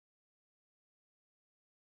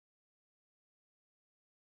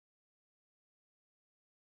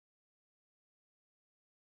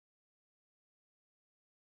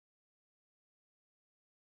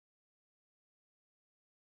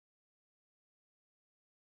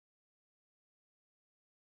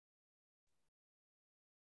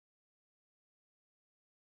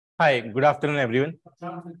Hi, good afternoon, everyone.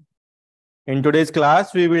 In today's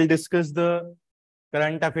class, we will discuss the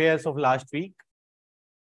current affairs of last week.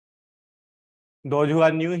 Those who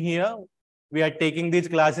are new here, we are taking these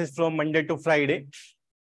classes from Monday to Friday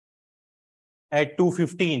at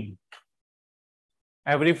 2:15.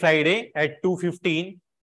 Every Friday at 2:15.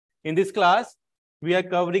 In this class, we are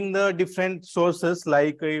covering the different sources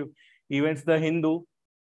like Events the Hindu,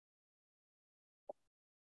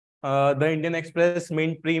 the Indian Express,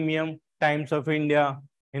 Mint Premium, Times of India,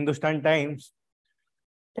 Hindustan Times.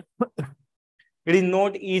 It is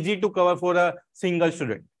not easy to cover for a single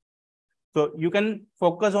student. So you can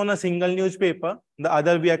focus on a single newspaper. The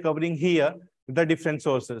other we are covering here, the different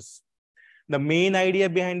sources. The main idea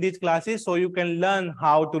behind these classes, so you can learn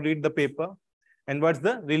how to read the paper and what's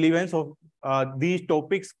the relevance of these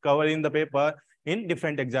topics covered in the paper in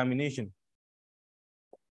different examination.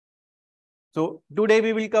 So today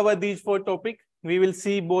we will cover these 4 topics. We will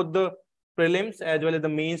see both the prelims as well as the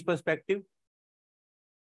mains perspective.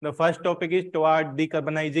 The first topic is toward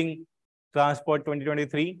decarbonizing transport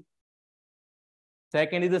 2023.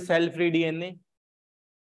 Second is the cell-free DNA.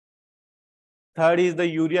 Third is the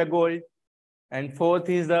urea gold. And fourth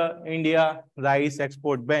is the India rice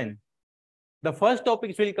export ban. The first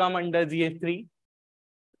topics will come under GS3,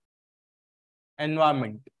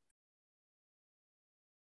 environment.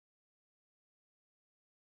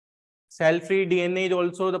 Cell-free DNA is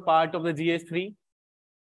also the part of the GS3,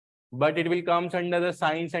 but it will come under the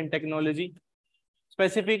science and technology.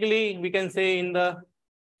 Specifically, we can say in the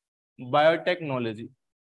biotechnology.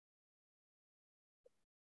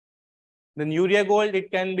 The urea gold,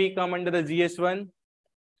 it can be come under the GS1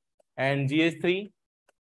 and GS3.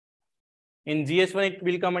 In GS1, it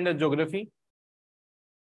will come under geography.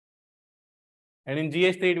 And in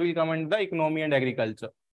GS3, it will come under the economy and agriculture.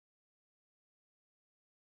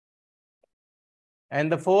 And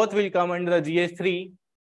the fourth will come under the GS3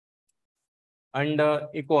 under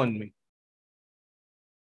economy.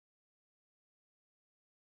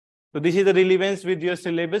 So this is the relevance with your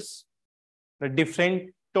syllabus. The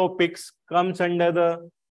different topics comes under the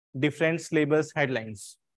different syllabus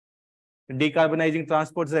headlines. Decarbonizing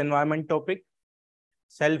transport is the environment topic.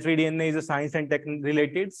 Cell-free DNA is the science and tech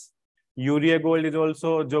related. Urea gold is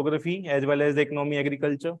also geography as well as the economy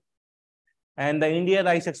agriculture. And the India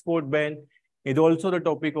rice export ban is also the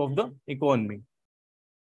topic of the economy.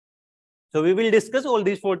 So we will discuss all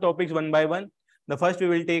these 4 topics one by one. The first we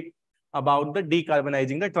will take about the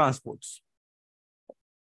decarbonizing the transports.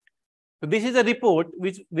 So this is a report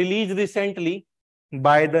which released recently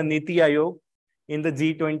by the Niti Aayog in the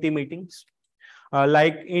G20 meetings.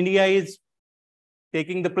 Like India is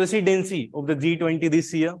taking the presidency of the G20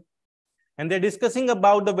 this year, and they're discussing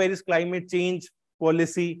about the various climate change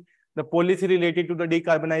policy, the policy related to the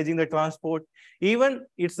decarbonizing the transport, even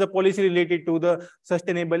it's the policy related to the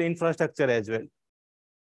sustainable infrastructure as well.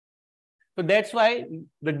 So that's why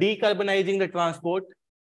the decarbonizing the transport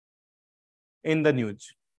in the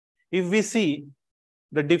news. If we see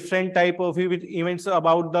the different type of events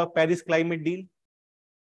about the Paris climate deal,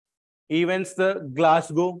 events the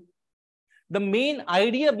Glasgow, the main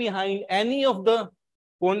idea behind any of the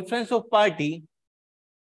conference of party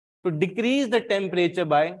to decrease the temperature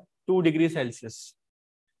by 2 degrees Celsius.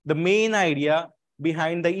 The main idea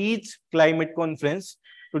behind each climate conference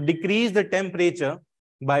to decrease the temperature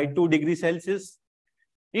by 2 degrees Celsius.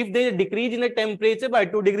 If there is a decrease in the temperature by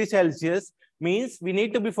 2 degrees Celsius, means we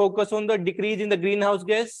need to be focused on the decrease in the greenhouse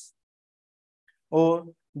gas or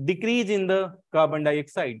decrease in the carbon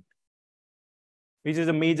dioxide, which is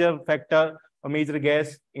a major factor, a major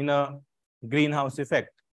gas in a greenhouse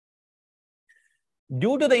effect.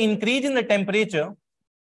 Due to the increase in the temperature,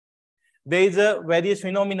 there is a various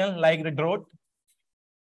phenomenon like the drought,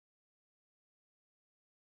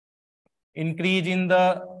 increase in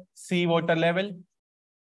the sea water level,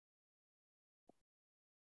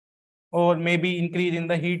 or maybe increase in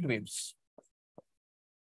the heat waves.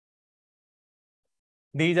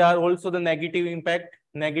 These are also the negative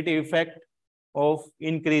effect of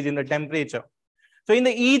increase in the temperature. So in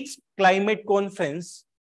each climate conference,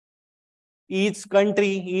 each country,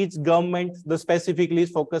 each government, specifically is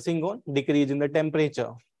focusing on decrease in the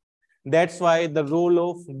temperature. That's why the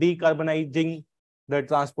role of decarbonizing the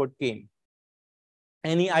transport came.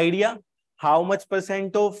 Any idea how much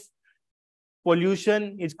 % of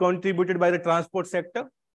pollution is contributed by the transport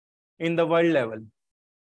sector in the world level?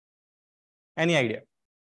 Any idea?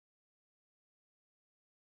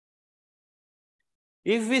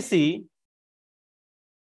 If we see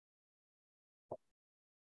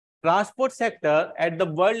transport sector at the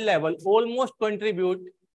world level almost contribute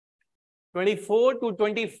 24 to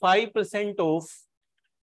 25% of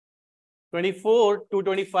 24 to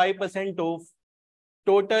 25% of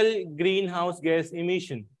total greenhouse gas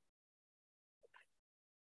emission.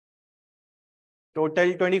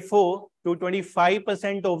 Total 24 to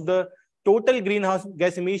 25% of the total greenhouse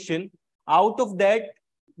gas emission. Out of that,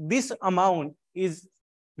 this amount is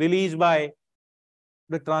released by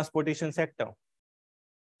the transportation sector.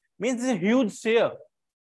 Means it's a huge share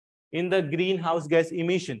in the greenhouse gas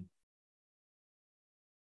emission.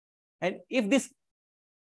 And if this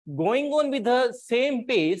going on with the same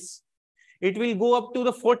pace, it will go up to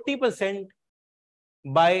the 40%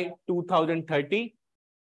 by 2030.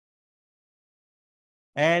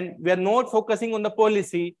 And we are not focusing on the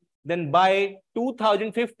policy, then by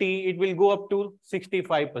 2050, it will go up to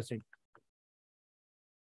 65%.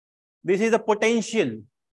 This is the potential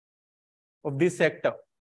of this sector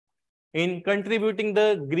in contributing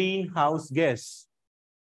the greenhouse gas.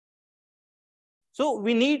 So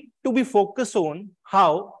we need to be focused on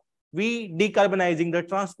how we decarbonizing the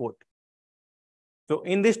transport. So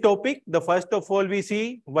in this topic, the first of all, we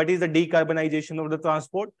see what is the decarbonization of the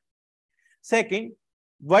transport. Second,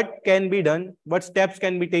 what can be done, what steps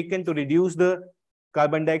can be taken to reduce the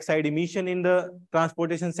carbon dioxide emission in the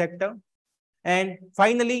transportation sector. And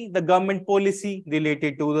finally, the government policy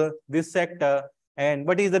related to this sector and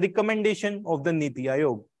what is the recommendation of the Niti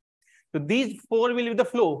Aayog. So these four will be the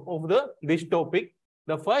flow of this topic.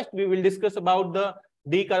 The first, we will discuss about the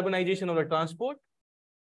decarbonization of the transport.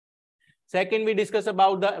 Second, we discuss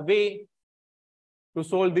about the way to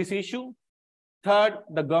solve this issue. Third,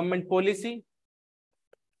 the government policy.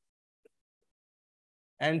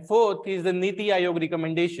 And fourth is the Niti Aayog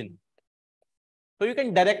recommendation. So you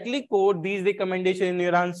can directly quote these recommendations in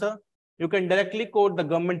your answer. You can directly quote the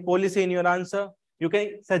government policy in your answer. You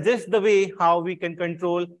can suggest the way how we can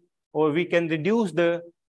control or we can reduce the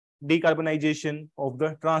decarbonization of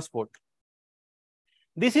the transport.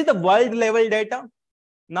 This is the world level data.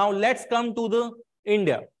 Now let's come to the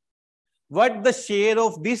India. What the share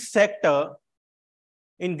of this sector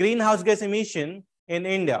in greenhouse gas emission in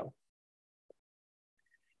India?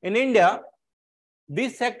 In India,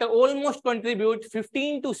 this sector almost contributes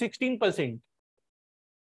 15 to 16%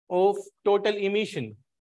 of total emission.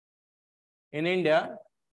 In India,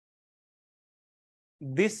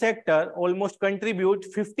 this sector almost contributes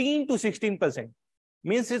 15 to 16%.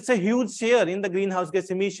 Means it's a huge share in the greenhouse gas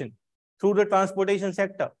emission through the transportation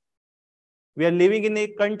sector. We are living in a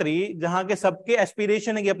country जहां के सबके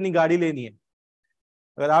aspiration है कि अपनी गाड़ी लेनी है.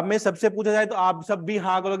 अगर आप में सबसे पूछा जाए तो आप सब भी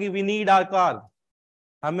हाँ करोगे, we need our car.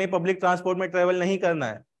 हमें पब्लिक ट्रांसपोर्ट में ट्रेवल नहीं करना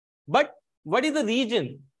है. But what is the reason?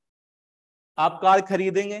 आप कार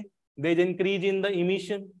खरीदेंगे, there is increase in the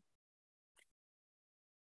emission,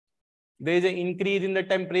 there is increase in the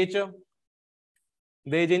temperature,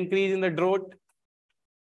 there is increase in the draught,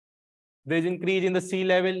 there is increase in the C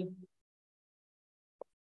level.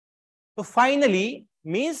 So finally,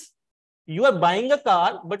 means you are buying a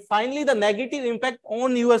car, but finally the negative impact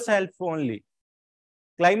on yourself only.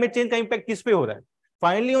 Climate change का impact किस पे हो रहा है?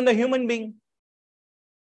 Finally on the human being.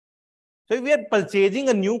 So if we are purchasing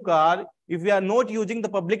a new car, if we are not using the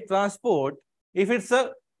public transport, if it's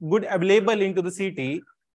a good available into the city,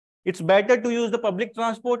 it's better to use the public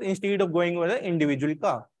transport instead of going with an individual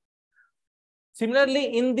car.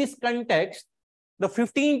 Similarly, in this context, the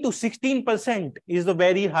 15 to 16% is a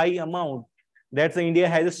very high amount that India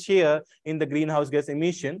has a share in the greenhouse gas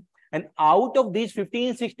emission. And out of these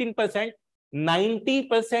 15-16%,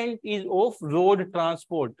 90% is of road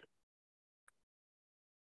transport.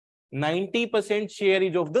 90% share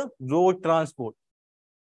is of the road transport.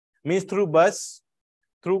 Means through bus,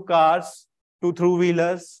 through cars, to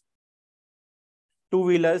through-wheelers,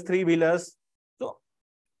 two-wheelers, three-wheelers. So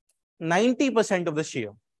 90% of the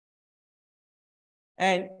share.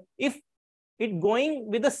 And if it going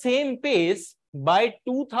with the same pace, by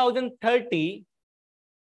 2030,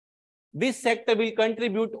 this sector will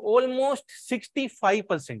contribute almost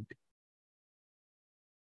 65%.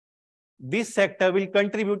 This sector will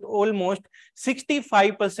contribute almost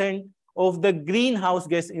 65% of the greenhouse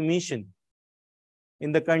gas emission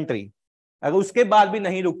in the country. अगर उसके बाद भी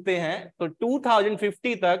नहीं रुकते हैं तो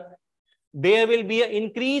 2050 तक there will be an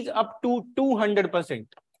increase up to 200%.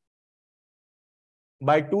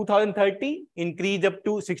 By 2030, increase up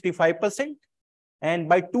to 65%. And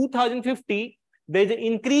by 2050, there is an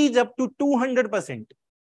increase up to 200%.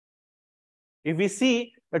 If we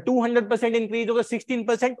see a 200% increase over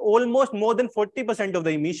 16%, almost more than 40% of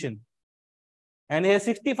the emission. And a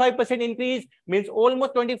 65% increase means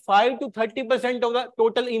almost 25 to 30% of the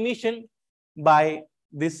total emission by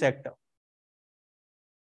this sector.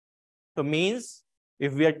 So means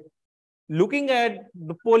if we are looking at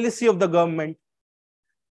the policy of the government,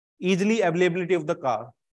 easily availability of the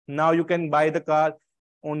car. Now you can buy the car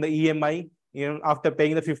on the EMI, after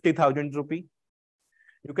paying the 50,000 rupee.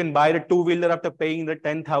 You can buy the two-wheeler after paying the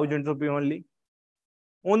 10,000 rupee only.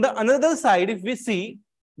 On the another side, if we see,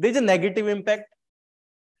 there is a negative impact,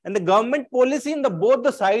 and the government policy in the both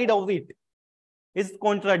the side of it is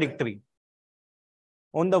contradictory.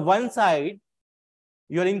 On the one side,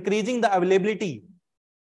 you are increasing the availability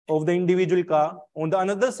of the individual car. On the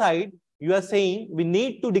another side, you are saying we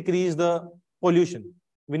need to decrease the pollution.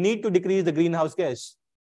 We need to decrease the greenhouse gas.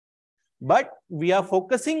 But we are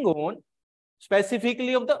focusing on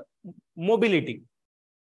specifically of the mobility.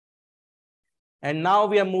 And now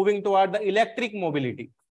we are moving toward the electric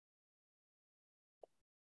mobility.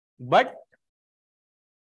 But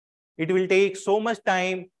it will take so much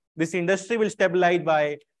time. This industry will stabilize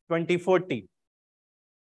by 2040.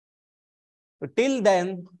 So till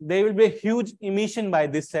then, there will be a huge emission by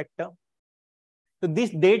this sector. So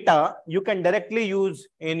this data you can directly use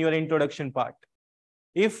in your introduction part.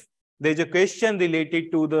 If there's a question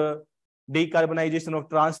related to the decarbonization of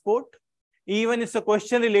transport, even it's a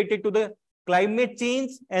question related to the climate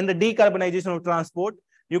change and the decarbonization of transport,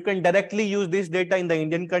 you can directly use this data in the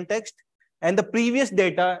Indian context and the previous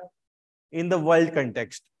data in the world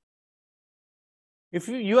context. If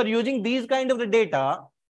you are using these kind of the data,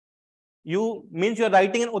 you are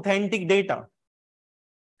writing an authentic data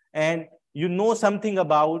and you know something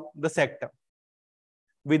about the sector.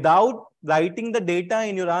 Without writing the data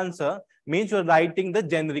in your answer means you're writing the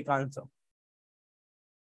generic answer.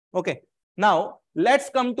 Okay, now let's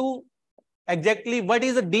come to exactly what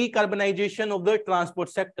is the decarbonization of the transport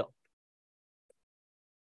sector.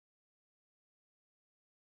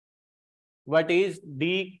 What is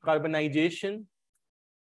decarbonization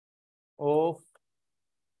of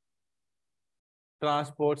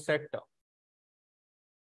transport sector?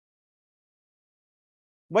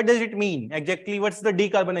 What does it mean? Exactly, what's the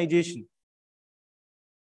decarbonization?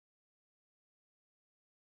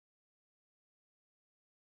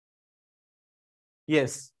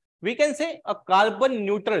 Yes, we can say a carbon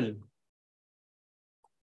neutral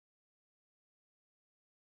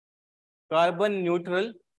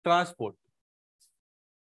transport.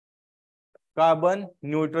 Carbon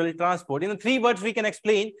neutral transport. In 3 words, we can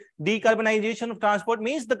explain decarbonization of transport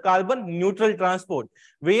means the carbon neutral transport,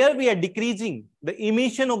 where we are decreasing the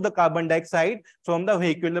emission of the carbon dioxide from the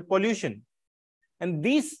vehicular pollution. And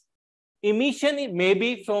this emission may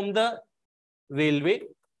be from the railway.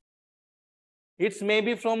 It may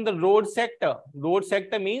be from the road sector. Road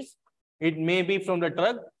sector means it may be from the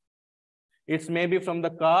truck. It may be from the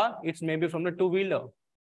car. It may be from the two-wheeler.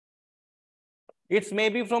 It may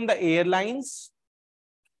be from the airlines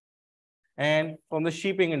and from the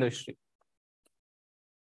shipping industry.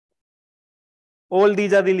 All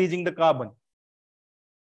these are releasing the carbon.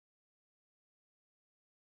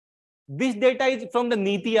 This data is from the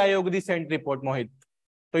Niti Aayog recent report, Mohit.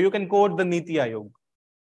 So you can quote the Niti Aayog.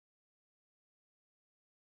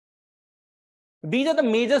 These are the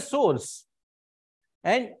major source.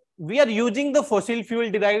 And we are using the fossil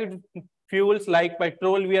fuel derived fuels like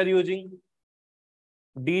petrol we are using,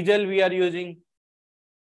 diesel we are using,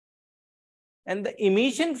 and the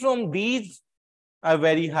emission from these are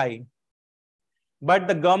very high. But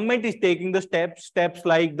the government is taking the steps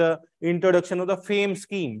like the introduction of the FAME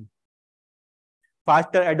scheme,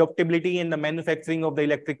 faster adaptability in the manufacturing of the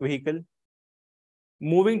electric vehicle,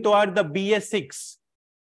 moving toward the BS6.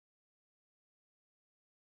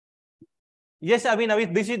 Yes,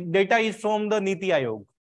 this data is from the Niti Aayog.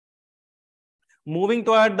 Moving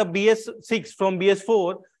toward the BS6 from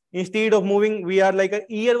BS4, instead of moving, we are like a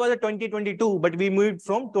year was a 2022, but we moved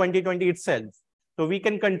from 2020 itself. So we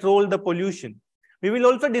can control the pollution. We will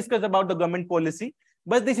also discuss about the government policy,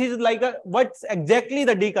 but this is like what's exactly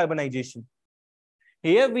the decarbonization.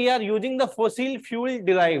 Here we are using the fossil fuel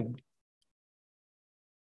derived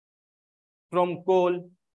from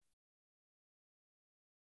coal.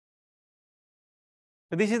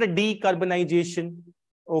 So this is the decarbonization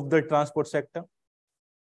of the transport sector.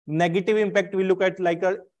 Negative impact, we look at like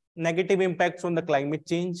a negative impacts on the climate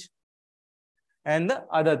change and the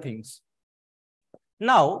other things.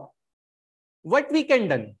 Now, what we can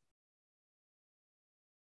do?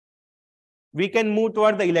 We can move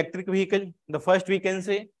toward the electric vehicle. The first we can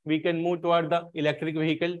say, we can move toward the electric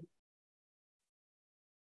vehicle.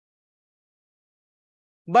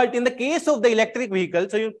 But in the case of the electric vehicle,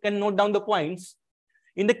 so you can note down the points.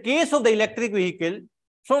 In the case of the electric vehicle,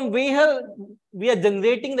 from where we are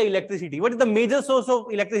generating the electricity? What is the major source of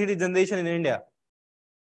electricity generation in India?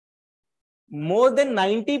 More than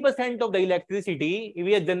 90% of the electricity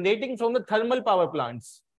we are generating from the thermal power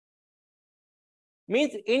plants.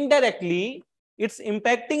 means indirectly it's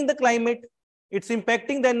impacting the climate, it's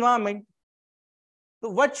impacting the environment. So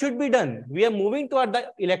what should be done? We are moving toward the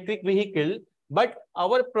electric vehicle, but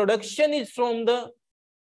our production is from the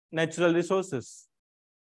natural resources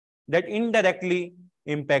that indirectly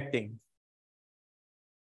impacting.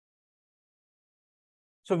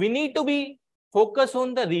 So we need to be focused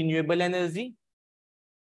on the renewable energy.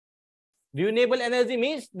 Renewable energy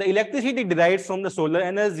means the electricity derived from the solar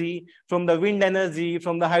energy, from the wind energy,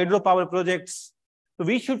 from the hydropower projects. So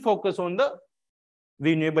we should focus on the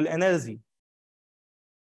renewable energy.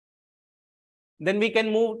 Then we can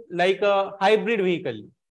move like a hybrid vehicle.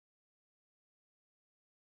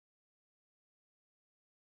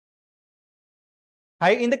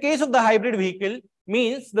 In the case of the hybrid vehicle,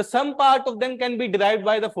 means the some part of them can be derived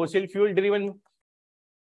by the fossil fuel driven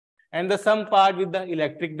and the some part with the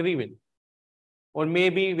electric driven, or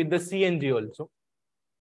maybe with the CNG also.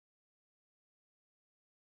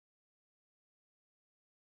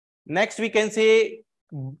 Next, we can say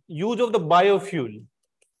use of the biofuel.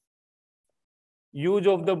 Use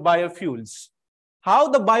of the biofuels. How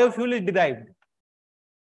the biofuel is derived?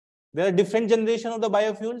 There are different generations of the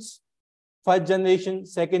biofuels. First generation,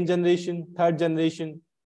 second generation, third generation,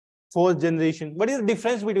 fourth generation. What is the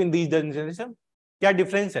difference between these generations? What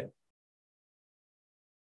difference है?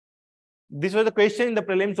 This was the question in the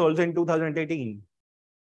prelims also in 2018.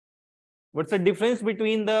 What's the difference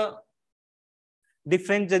between the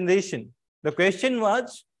different generation? The question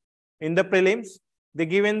was in the prelims, they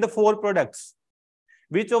given the 4 products.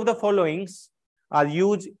 Which of the followings are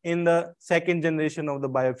used in the second generation of the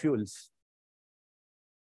biofuels?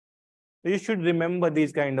 You should remember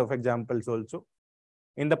these kind of examples also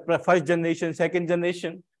in the first generation, second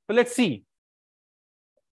generation. So let's see.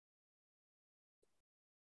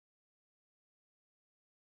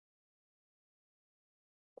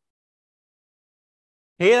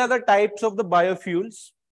 Here are the types of the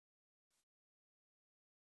biofuels.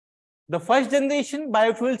 The first generation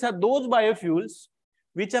biofuels are those biofuels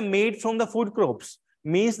which are made from the food crops,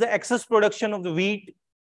 means the excess production of the wheat,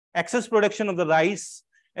 excess production of the rice,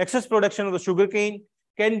 excess production of the sugarcane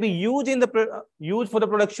can be used in the used for the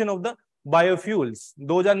production of the biofuels.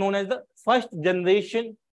 Those are known as the first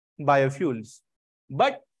generation biofuels.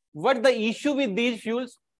 But what the issue with these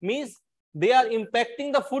fuels means, they are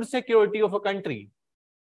impacting the food security of a country.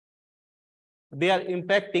 They are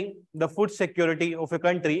impacting the food security of a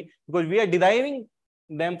country because we are deriving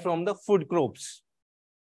them from the food crops.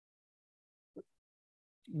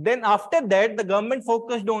 Then after that, the government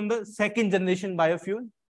focused on the second generation biofuel.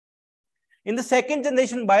 In the second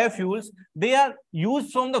generation biofuels, they are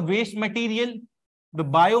used from the waste material, the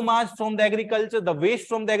biomass from the agriculture, the waste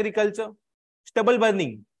from the agriculture, stubble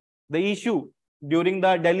burning, the issue during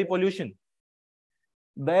the Delhi pollution.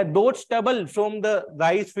 Those stubble from the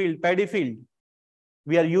rice field, paddy field,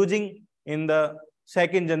 we are using in the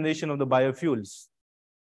second generation of the biofuels.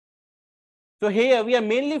 So here we are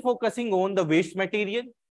mainly focusing on the waste material.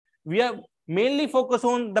 We are mainly focused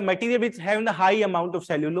on the material which have the high amount of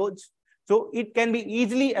cellulose. So it can be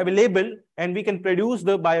easily available and we can produce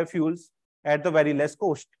the biofuels at the very less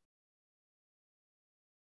cost.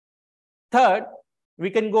 Third, we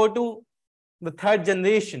can go to the third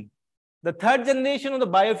generation. The third generation of the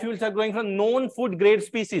biofuels are growing from known food grade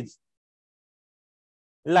species.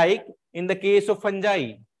 Like in the case of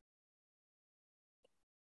fungi,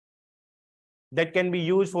 that can be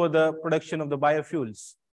used for the production of the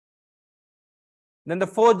biofuels. Then the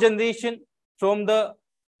fourth generation from the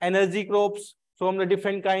energy crops, from the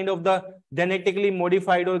different kind of the genetically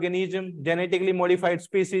modified organism, genetically modified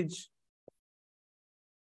species,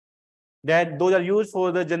 that those are used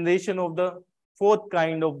for the generation of the fourth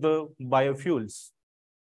kind of the biofuels.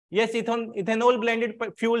 Yes, ethanol blended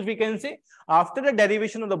fuels, we can say, after the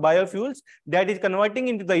derivation of the biofuels, that is converting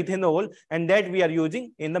into the ethanol and that we are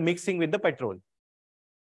using in the mixing with the petrol.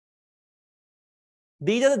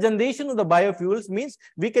 These are the generation of the biofuels, means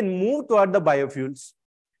we can move toward the biofuels.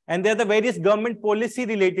 And there are the various government policy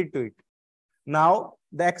related to it. Now,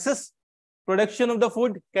 the excess production of the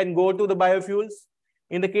food can go to the biofuels.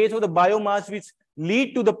 In the case of the biomass, which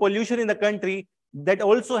lead to the pollution in the country, that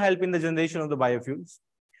also help in the generation of the biofuels.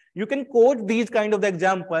 You can quote these kind of the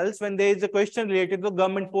examples when there is a question related to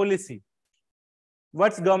government policy.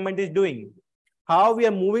 What government is doing? How we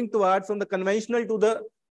are moving towards from the conventional to the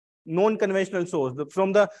non-conventional source,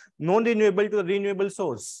 from the non-renewable to the renewable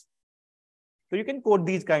source. So you can quote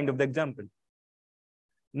these kind of the example.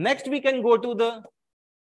 Next, we can go to the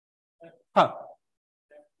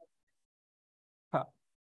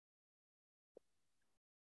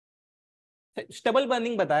stubble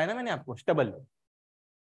burning बताया ना मैंने आपको, stubble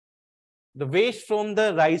the waste from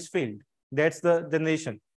the rice field, that's the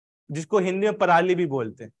generation, जिसको हिंदी में पराली भी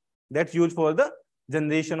बोलते हैं, that's used for the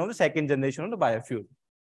generation of the second generation of the biofuel.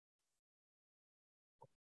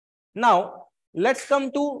 Now let's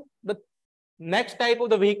come to the next type of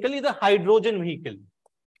the vehicle, is the hydrogen vehicle.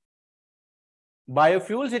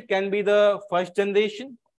 Biofuels, it can be the first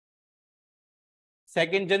generation,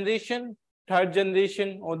 second generation, third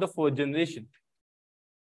generation, or the fourth generation.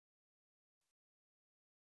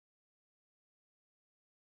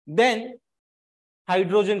 Then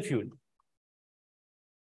hydrogen fuel.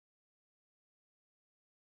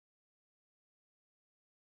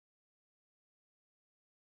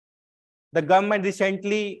 The government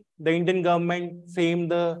recently, the Indian government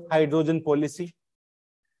framed the hydrogen policy,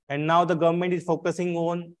 and now the government is focusing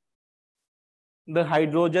on the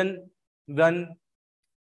hydrogen run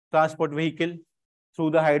transport vehicle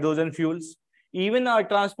through the hydrogen fuels. Even our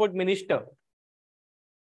transport minister,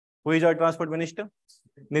 who is our transport minister?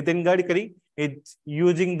 Nitin Gadkari, is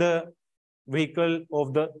using the vehicle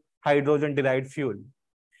of the hydrogen derived fuel.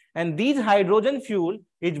 And these hydrogen fuel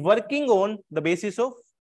is working on the basis of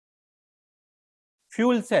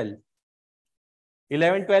fuel cell.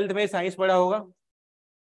 11th 12th में science पढ़ा होगा,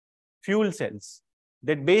 fuel cells,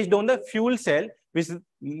 that based on the fuel cell which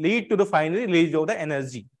lead to the final release of the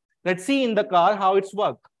energy. Let's see in the car how it's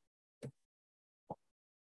work.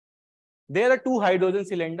 There are two hydrogen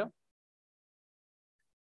cylinders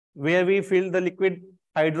where we fill the liquid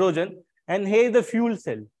hydrogen, and here is the fuel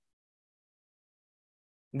cell.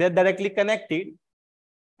 They're directly connected,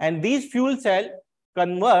 and these fuel cell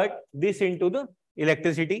convert this into the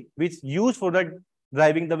electricity which is used for the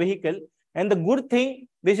driving the vehicle. And the good thing,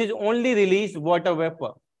 this is only released water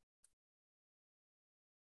vapor.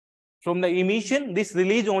 From the emission, this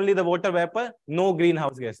release only the water vapor, no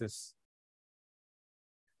greenhouse gases.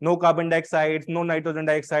 No carbon dioxide, no nitrogen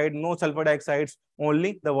dioxide, no sulfur dioxide,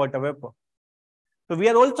 only the water vapor. So we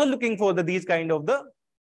are also looking for these kind of the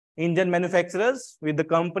engine manufacturers with the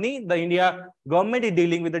company. The India government is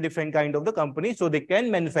dealing with the different kind of the company, so they can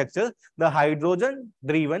manufacture the hydrogen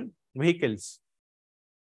driven vehicles.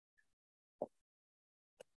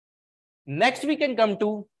 Next we can come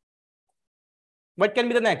to, what can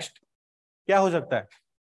be the next? क्या हो सकता है?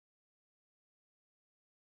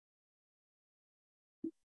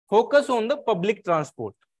 Focus on the public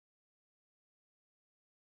transport.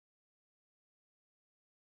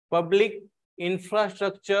 Public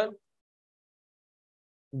infrastructure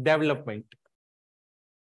development.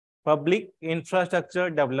 Public infrastructure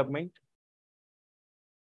development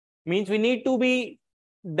means we need to be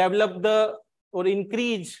develop the or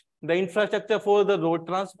increase the infrastructure for the road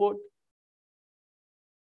transport,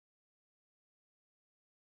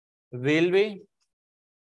 railway,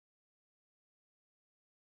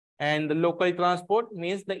 and the local transport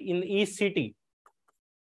means the in each city.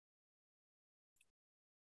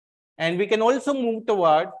 And we can also move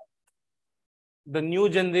toward the new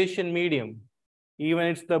generation medium, even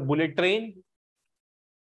it's the bullet train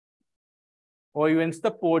or even it's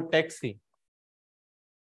the port taxi.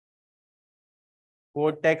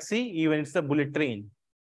 Port taxi, even it's the bullet train.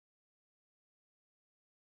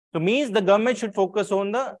 So means the government should focus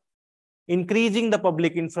on the increasing the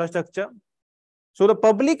public infrastructure. So the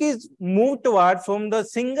public is moved toward from the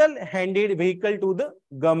single-handed vehicle to the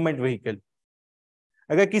government vehicle.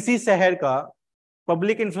 अगर किसी शहर का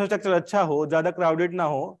public infrastructure अच्छा हो, ज़्यादा crowded ना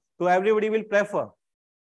हो, तो everybody will prefer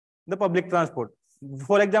the public transport.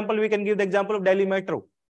 For example, we can give the example of Delhi Metro.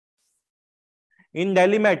 In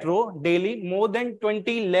Delhi Metro, daily more than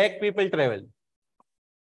 20 lakh people travel.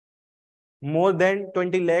 More than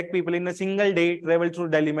 20 lakh people in a single day travel through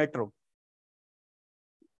Delhi Metro.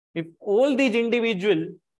 If all these individual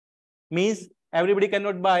means everybody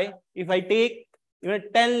cannot buy. If I take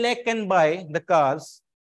 10 lakh can buy the cars,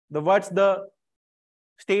 what's the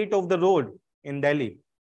state of the road in Delhi?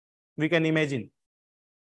 We can imagine.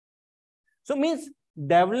 So means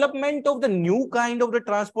development of the new kind of the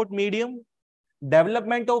transport medium,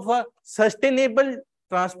 development of a sustainable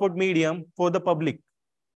transport medium for the public.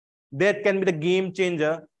 That can be the game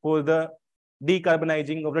changer for the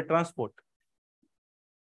decarbonizing of the transport.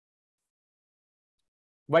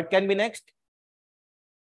 What can be next?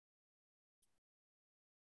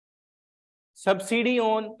 Subsidy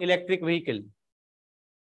on electric vehicle.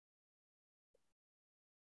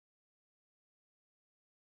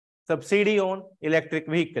 Subsidy on electric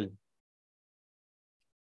vehicle.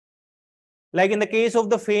 Like in the case of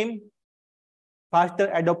the FAME, faster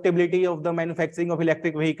adaptability of the manufacturing of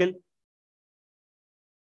electric vehicle.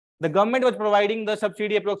 The government was providing the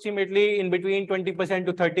subsidy approximately in between 20%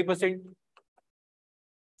 to 30%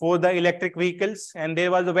 for the electric vehicles, and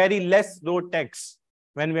there was a very less road tax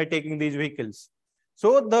when we are taking these vehicles.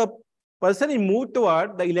 So the person is moved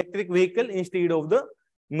toward the electric vehicle instead of the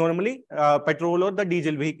normally petrol or the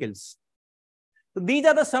diesel vehicles. So these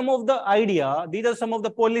are the some of the idea, these are some of the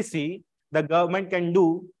policy the government can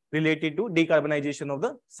do related to decarbonization of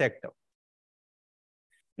the sector.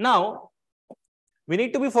 Now, we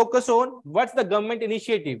need to be focused on what's the government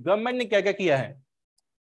initiative. Government ने क्या-क्या किया है?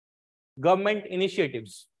 Government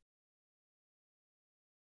initiatives.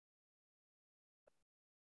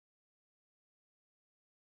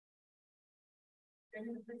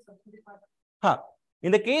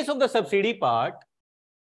 In the case of the subsidy part,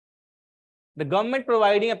 the government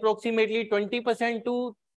providing approximately 20%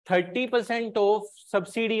 to 30% of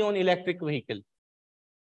subsidy on electric vehicle.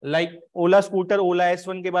 Like Ola scooter, Ola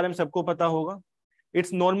S1 के बारे में सबको पता होगा.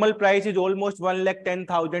 Its normal price is almost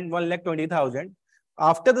 1,10,000, 1,20,000.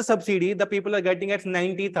 After the subsidy, the people are getting at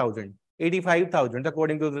 90,000, 85,000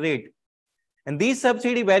 according to the rate. And these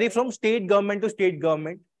subsidy vary from state government to state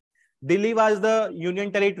government. Delhi was the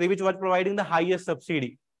union territory which was providing the highest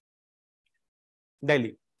subsidy.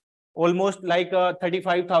 Delhi. Almost like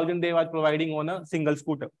 35,000 they were providing on a single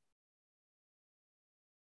scooter.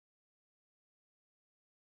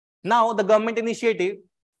 Now the government initiative,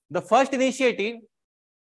 the first initiative,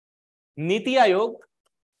 Niti Aayog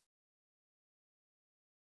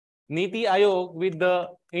with the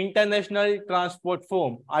International Transport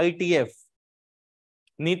Forum, ITF.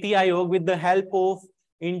 Niti Aayog with the help of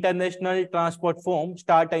International Transport Forum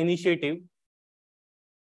start an initiative.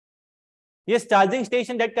 Yes, charging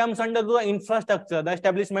station that comes under the infrastructure, the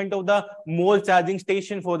establishment of the more charging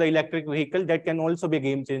station for the electric vehicle, that can also be a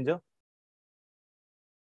game changer.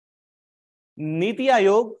 Niti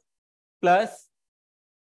Aayog plus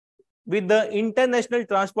with the International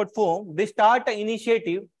Transport Forum, they start an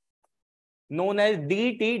initiative known as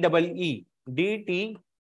DTEE,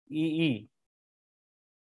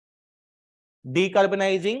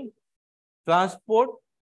 Decarbonizing Transport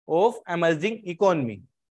of Emerging Economy.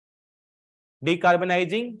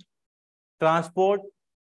 Decarbonizing Transport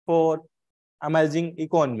for Emerging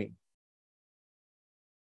Economy.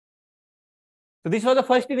 So this was the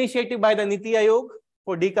first initiative by the Niti Aayog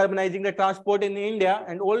for decarbonizing the transport in India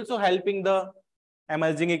and also helping the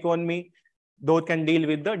emerging economy. Those can deal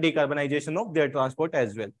with the decarbonization of their transport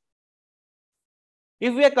as well.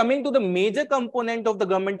 If we are coming to the major component of the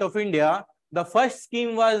government of India, the first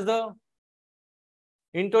scheme was the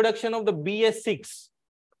introduction of the BS6,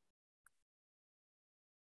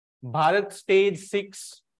 Bharat Stage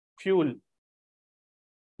 6 fuel.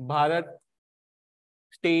 Bharat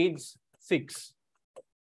Stage 6.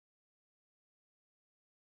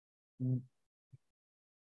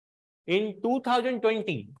 In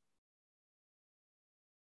 2020,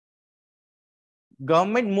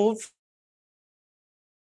 government moved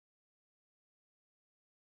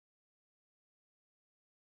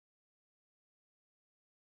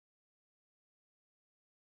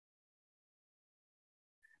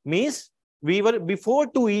means we were before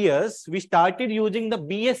 2 years, we started using the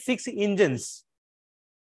BS6 engines.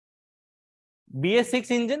 BS6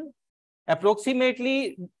 engine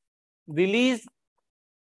approximately released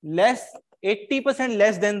 80%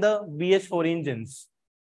 less than the BS4 engines.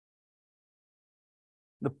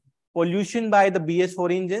 The pollution by the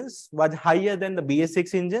BS4 engines was higher than the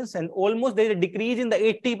BS6 engines, and almost there is a decrease in the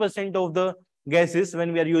 80% of the gases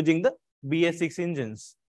when we are using the BS6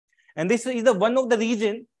 engines. And this is the one of the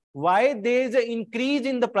reason why there is an increase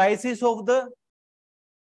in the prices of the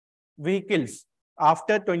vehicles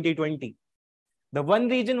after 2020. The one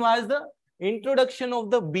reason was the introduction of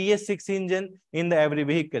the BS6 engine in the every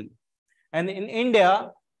vehicle. And in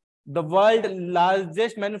India, the world's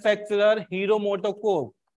largest manufacturer, Hero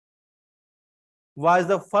MotoCorp, was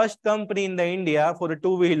the first company in the India for the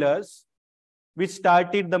two-wheelers which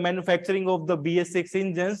started the manufacturing of the BS6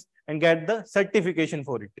 engines and get the certification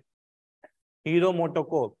for it. Hero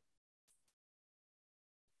MotoCorp.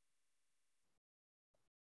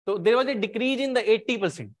 So there was a decrease in the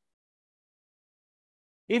 80%.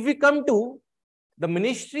 If we come to the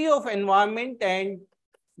Ministry of Environment,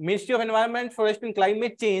 Forest and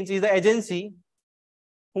Climate Change is the agency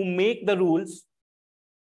who make the rules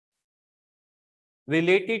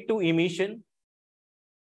related to emission.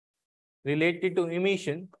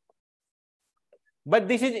 But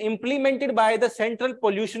this is implemented by the Central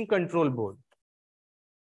Pollution Control Board.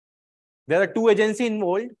 There are two agencies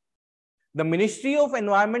involved. The Ministry of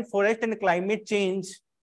Environment, Forest and Climate Change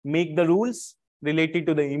make the rules related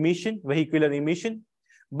to the emission, vehicular emission.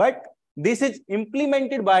 But this is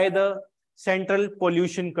implemented by the Central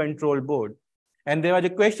Pollution Control Board. And there was a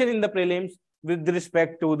question in the prelims, with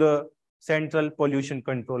respect to the Central Pollution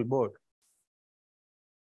Control Board.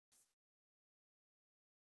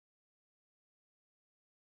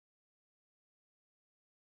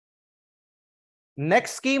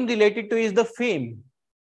 Next scheme related to is the FAME.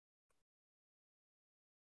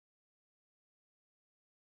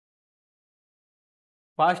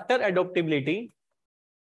 Faster adaptability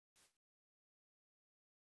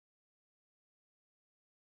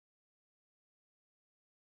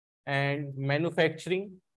and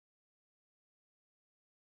manufacturing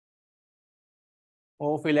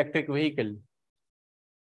of electric vehicle.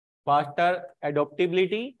 Faster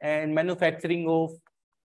adaptability and manufacturing of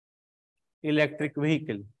electric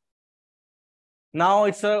vehicle. Now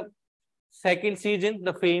it's a second season,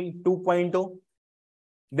 the FAME 2.0.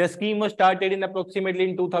 The scheme was started in approximately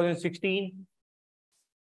in 2016.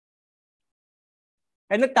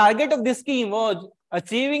 And the target of this scheme was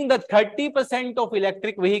achieving the 30% of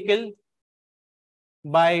electric vehicle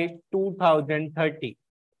by 2030.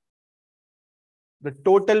 The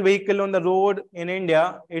total vehicle on the road in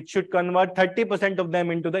India, it should convert 30% of them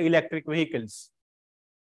into the electric vehicles.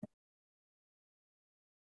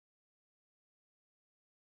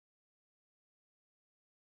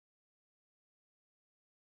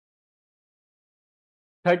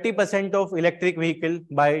 %30 of electric vehicle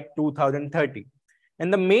by 2030.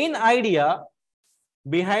 And the main idea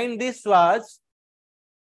behind this was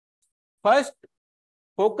first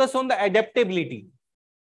focus on the adaptability.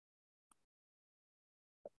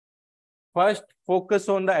 First focus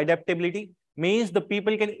on the adaptability means the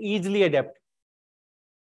people can easily adapt.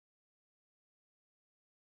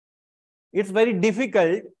 It's very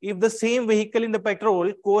difficult if the same vehicle in the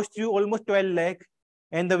petrol costs you almost 12 lakh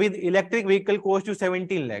and the with electric vehicle costs you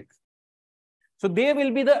 17 lakh. So there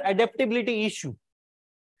will be the adaptability issue.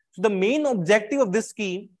 So the main objective of this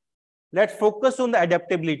scheme, let's focus on the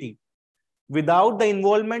adaptability. Without the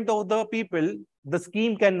involvement of the people, the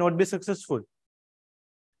scheme cannot be successful.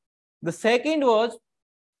 The second was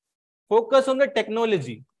focus on the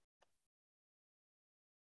technology.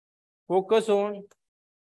 Focus on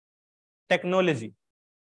technology.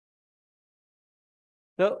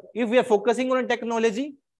 So if we are focusing on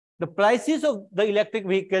technology, the prices of the electric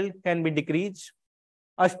vehicle can be decreased.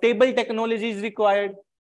 A stable technology is required.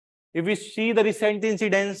 If we see the recent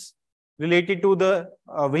incidents related to the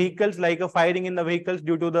vehicles, like a firing in the vehicles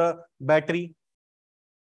due to the battery,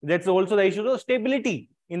 that's also the issue of stability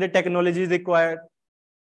in the technology is required.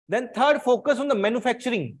 Then third, focus on the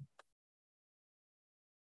manufacturing.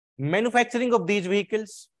 Manufacturing of these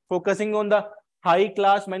vehicles, focusing on the high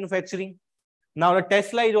class manufacturing. Now the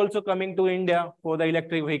Tesla is also coming to India for the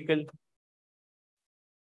electric vehicle.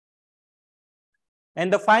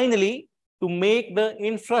 And finally, to make the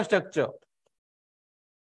infrastructure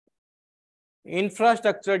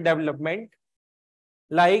development,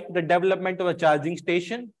 like the development of a charging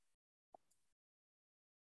station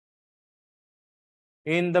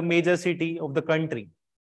in the major city of the country,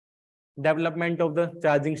 development of the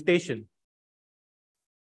charging station.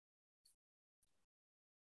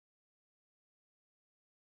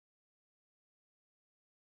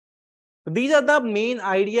 So these are the main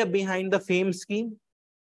idea behind the FAME scheme.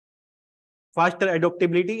 Faster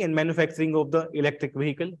adaptability and manufacturing of the electric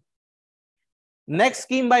vehicle. Next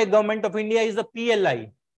scheme by Government of India is the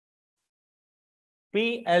PLI.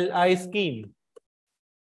 PLI scheme.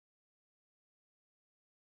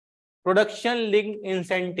 Production linked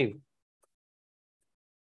incentive.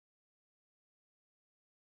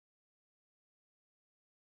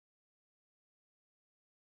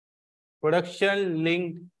 Production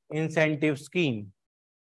linked incentive scheme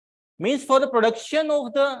means for the production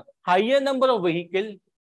of the higher number of vehicle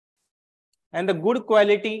and the good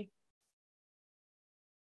quality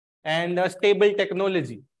and a stable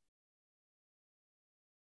technology,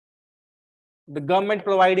 the government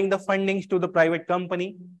providing the fundings to the private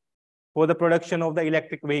company for the production of the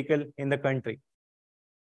electric vehicle in the country.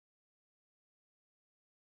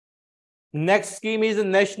 Next scheme is the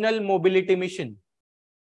National Mobility Mission.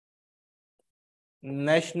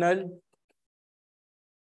 National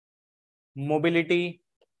Mobility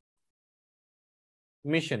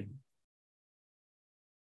Mission.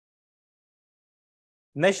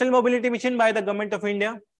 National Mobility Mission by the Government of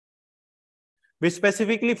India, which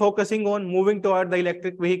specifically focusing on moving toward the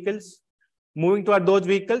electric vehicles, moving toward those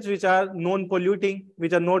vehicles which are non-polluting,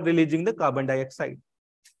 which are not releasing the carbon dioxide.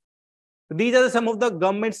 So these are some of the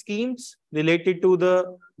government schemes related to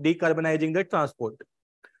the decarbonizing the transport.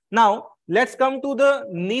 Now, let's come to the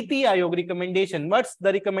Niti Aayog recommendation. What's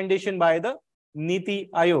the recommendation by the Niti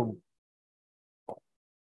Aayog?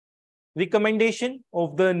 Recommendation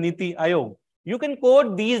of the Niti Aayog. You can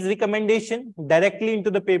quote these recommendations directly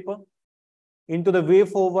into the paper, into the way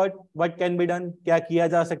forward, what can be done, क्या किया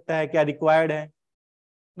जा सकता है, क्या required है.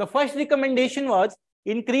 The first recommendation was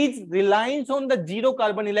increase reliance on the zero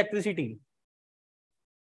carbon electricity.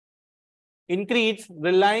 Increase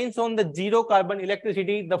reliance on the zero carbon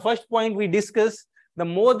electricity. The first point we discussed, the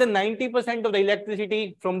more than 90% of the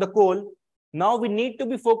electricity from the coal. Now we need to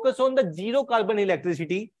be focused on the zero carbon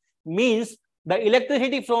electricity, means the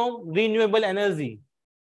electricity from renewable energy,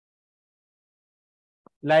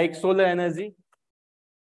 like solar energy,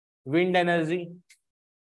 wind energy,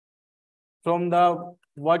 from the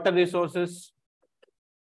water resources.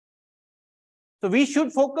 So we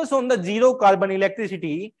should focus on the zero carbon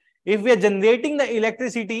electricity. If we are generating the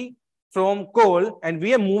electricity from coal and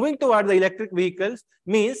we are moving towards the electric vehicles,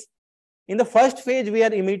 means in the first phase we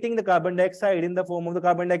are emitting the carbon dioxide in the form of the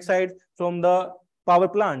carbon dioxide from the power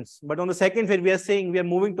plants. But on the second phase, we are saying we are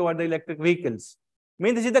moving toward the electric vehicles.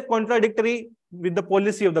 Means this is the contradictory with the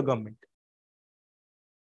policy of the government.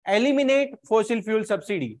 Eliminate fossil fuel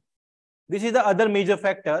subsidy. This is the other major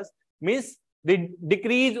factors. Means they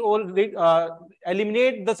decrease or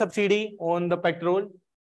eliminate the subsidy on the petrol,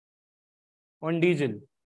 on diesel.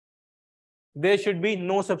 There should be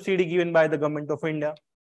no subsidy given by the government of India,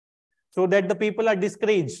 so that the people are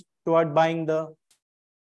discouraged toward buying the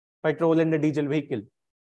petrol and the diesel vehicle,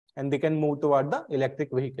 and they can move toward the electric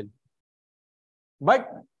vehicle. But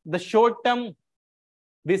the short term,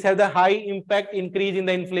 this has a high impact increase in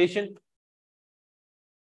the inflation,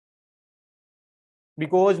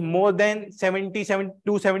 because more than 77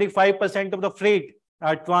 to 75% of the freight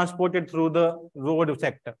are transported through the road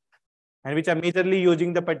sector, and which are majorly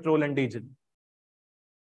using the petrol and diesel.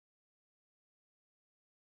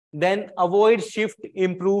 Then avoid shift,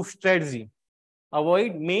 improve strategy.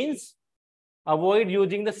 Avoid means avoid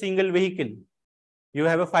using the single vehicle. You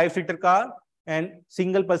have a 5-seater car and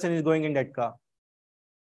single person is going in that car.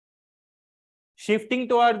 Shifting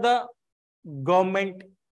toward the government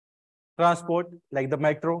transport, like the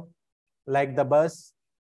metro, like the bus,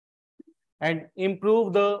 and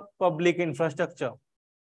improve the public infrastructure,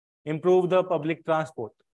 improve the public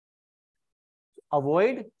transport.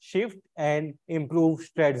 Avoid, shift, and improve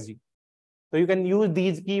strategy. So you can use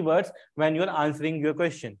these keywords when you are answering your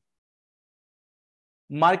question.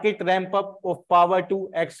 Market ramp up of power to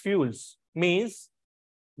X fuels means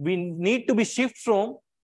we need to be shift from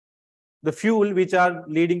the fuel which are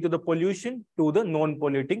leading to the pollution to the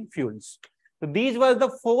non-polluting fuels. So these were the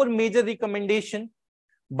 4 major recommendations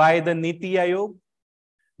by the Niti Aayog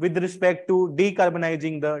with respect to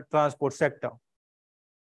decarbonizing the transport sector.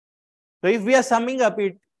 So if we are summing up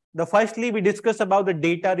it, firstly we discussed about the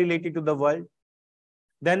data related to the world,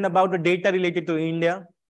 then about the data related to India.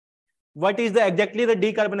 What is exactly the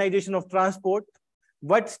decarbonization of transport?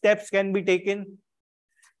 What steps can be taken?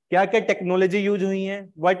 क्या क्या technology use हुई है?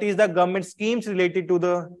 What is the government schemes related to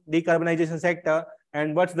the decarbonization sector?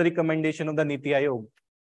 And what's the recommendation of the Niti Aayog?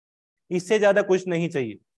 इससे ज़्यादा कुछ नहीं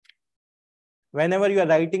चाहिए. Whenever you are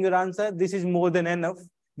writing your answer, this is more than enough.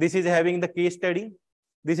 This is having the case study.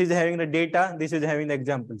 This is having the data. This is having the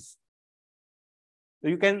examples. So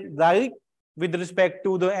you can write with respect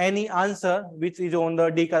to any answer which is on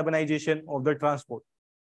the decarbonization of the transport.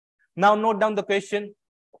 Now note down the question.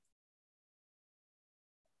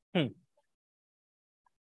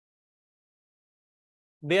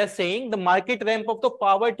 They are saying the market ramp of the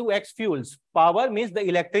power to X fuels. Power means the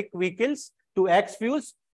electric vehicles to X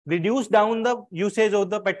fuels, reduce down the usage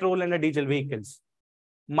of the petrol and the diesel vehicles.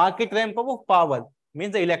 Market ramp up of power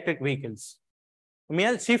means the electric vehicles.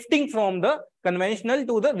 Means shifting from the conventional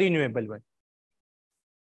to the renewable one.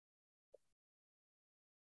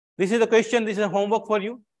 This is the question. This is a homework for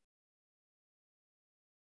you.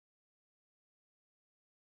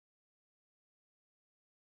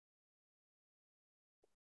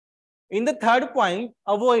 In the third point,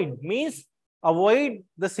 avoid means avoid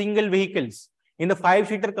the single vehicles. In the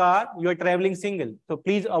 5-seater car, you are traveling single. So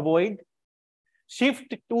please avoid.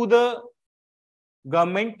 Shift to the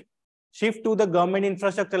government. Shift to the government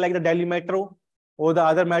infrastructure like the Delhi Metro or the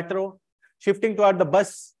other metro. Shifting toward the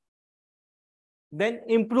bus. Then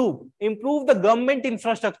improve the government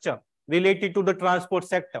infrastructure related to the transport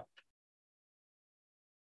sector.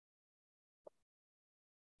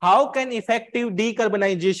 How can effective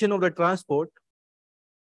decarbonization of the transport?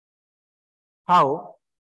 How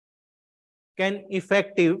can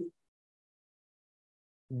effective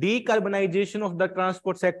decarbonization of the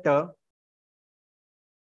transport sector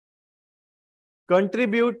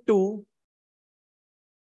contribute to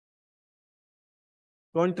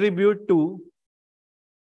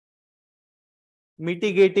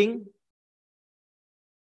mitigating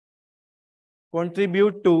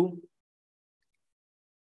contribute to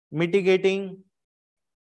mitigating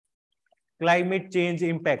climate change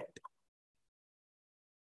impact.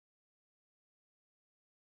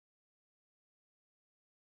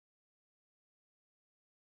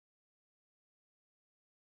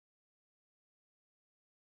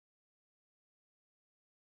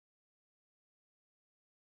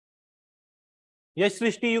 Yes,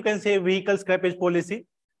 Srishti, you can say vehicle scrappage policy.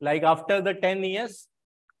 Like after the 10 years,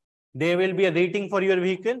 there will be a rating for your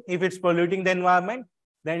vehicle. If it's polluting the environment,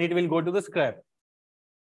 then it will go to the scrap.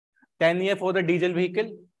 10 years for the diesel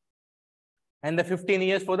vehicle and the 15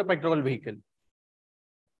 years for the petrol vehicle.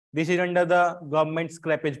 This is under the government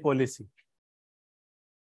scrappage policy.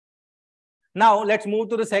 Now, let's move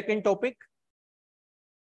to the second topic.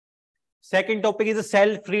 Second topic is the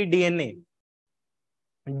cell-free DNA.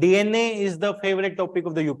 DNA is the favorite topic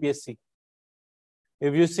of the UPSC.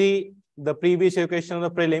 If you see the previous question of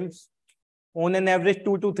the prelims, on an average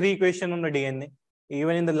 2 to 3 questions on the DNA.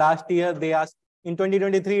 Even in the last year, they asked, in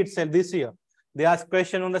 2023 itself, this year, they asked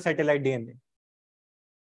question on the satellite DNA.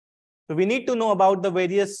 So we need to know about the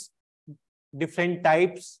various different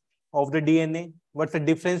types of the DNA. What's the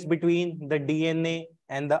difference between the DNA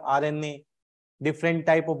and the RNA? Different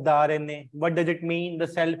type of the RNA. What does it mean, the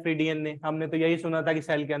cell-free DNA? हमने तो यही सुना था कि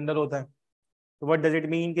cell के अंदर होता है. So what does it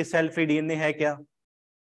mean कि cell-free DNA है क्या?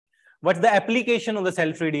 What's the application of the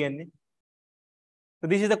cell-free DNA? So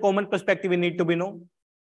this is the common perspective we need to be know.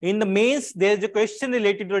 In the mains, there is a question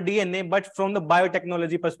related to the DNA, but from the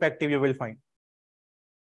biotechnology perspective, you will find.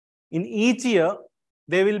 In each year,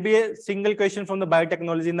 there will be a single question from the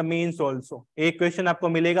biotechnology in the mains also. एक question आपको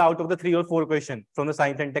मिलेगा out of the 3 or 4 questions from the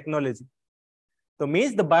science and technology. So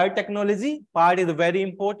means the biotechnology part is very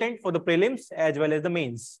important for the prelims as well as the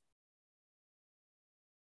mains.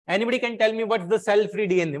 Anybody can tell me what's the cell-free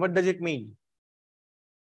DNA? What does it mean?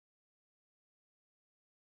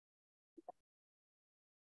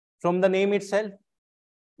 From the name itself,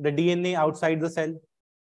 the DNA outside the cell,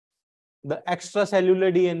 the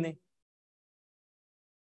extracellular DNA.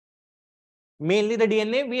 Mainly the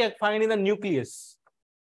DNA we find in the nucleus,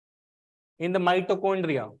 in the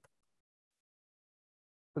mitochondria.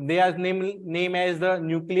 So they are named as the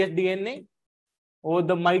nucleus DNA or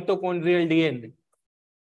the mitochondrial DNA.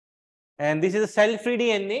 And this is a cell-free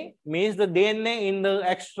DNA, means the DNA in the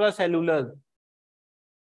extracellular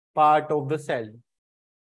part of the cell.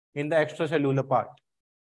 In the extracellular part.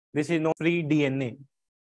 This is no free DNA.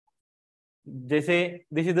 They say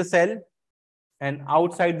this is the cell, and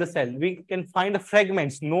outside the cell, we can find the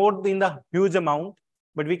fragments, not in the huge amount,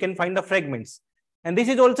 but we can find the fragments. And this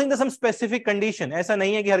is also in the some specific condition. ऐसा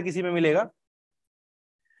नहीं है कि हर किसी में मिलेगा.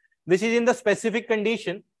 This is in the specific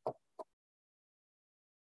condition.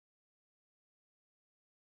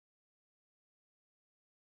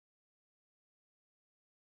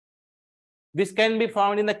 This can be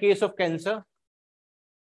found in the case of cancer,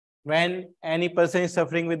 when any person is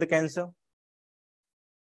suffering with the cancer.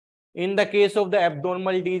 In the case of the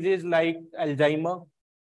abnormal disease like Alzheimer.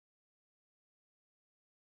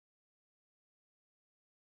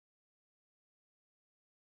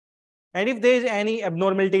 And if there is any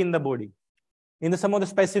abnormality in the body, in some of the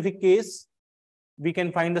specific case, we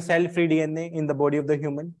can find the cell-free DNA in the body of the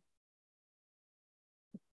human.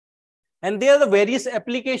 And there are the various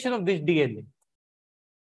applications of this DNA.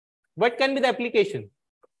 What can be the application?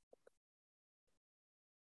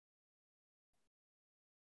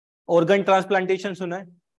 Organ transplantation suna hai.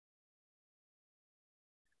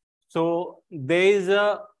 So there is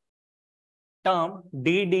a term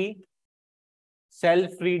DD,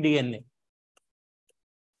 cell-free DNA.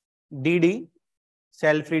 DD,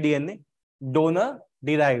 cell-free DNA,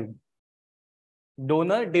 donor-derived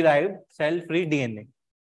cell-free DNA.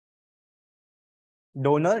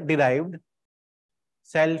 Donor-derived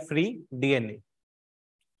cell-free DNA.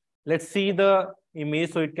 Let's see the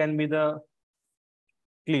image so it can be the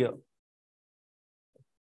clear.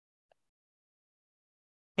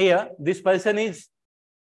 Here, this person is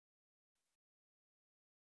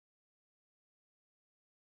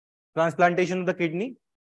transplantation of the kidney,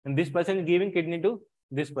 and this person is giving kidney to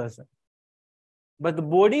this person. But the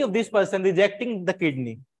body of this person rejecting the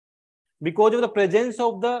kidney because of the presence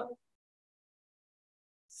of the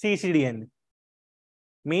cccDNA.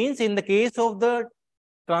 Means in the case of the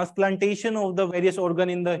transplantation of the various organ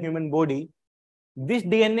in the human body, this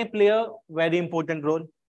DNA play a very important role.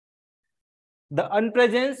 The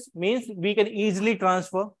unpresence means we can easily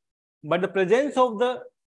transfer, but the presence of the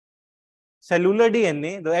cellular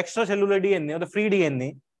DNA, the extracellular DNA or the free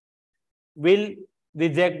DNA will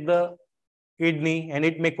reject the kidney and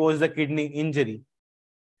it may cause the kidney injury.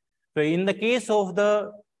 So in the case of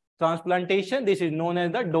the transplantation, this is known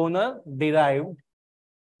as the donor-derived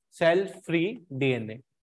cell-free DNA.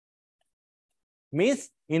 Means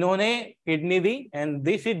इन्होंने kidney the and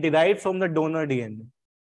this is derived from the donor DNA.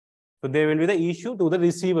 So there will be the issue to the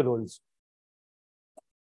receiver also.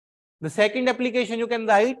 The second application you can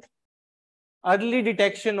write early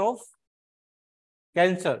detection of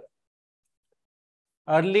cancer.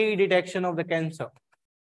 Early detection of the cancer.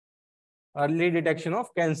 Early detection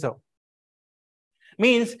of cancer.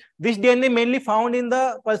 Means this DNA mainly found in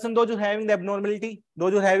the person, those who having the abnormality,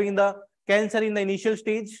 those who having the cancer in the initial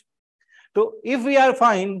stage. So if we are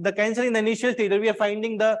find the cancer in the initial stage, or we are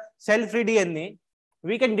finding the cell-free DNA,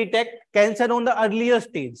 we can detect cancer on the earlier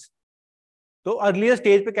stage. So earlier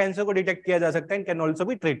stage पे cancer को detect किया जा सकता है and can also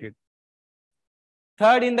be treated.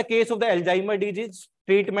 Third, in the case of the Alzheimer disease,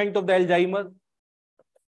 treatment of the Alzheimer.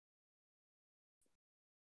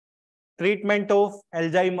 Treatment of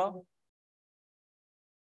Alzheimer.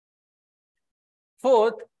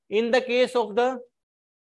 Fourth, in the case of the,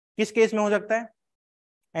 किस case में हो सकता है?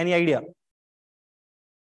 Any idea?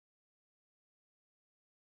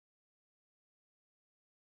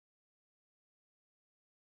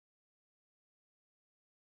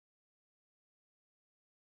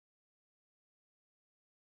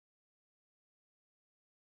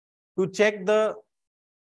 To check the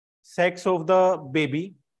sex of the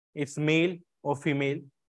baby, it's male or female.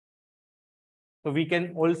 So we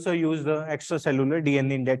can also use the extracellular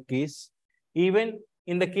DNA in that case. Even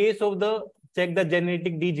in the case of the check the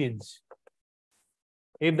genetic disease.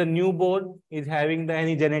 If the newborn is having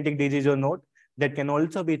any genetic disease or not, that can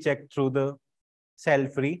also be checked through the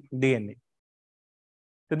cell-free DNA.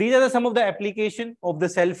 So these are some of the application of the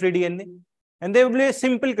cell-free DNA. And there will be a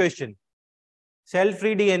simple question.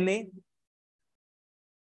 Cell-free DNA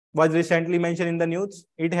was recently mentioned in the news.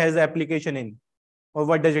 It has application in. Or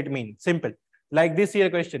what does it mean? Simple. Like this here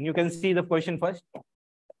question. You can see the question first.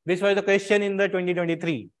 This was the question in the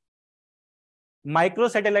 2023.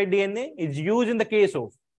 Microsatellite DNA is used in the case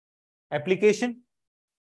of application,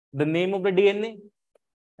 the name of the DNA,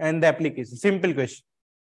 and the application. Simple question.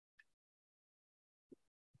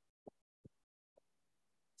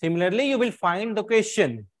 Similarly, you will find the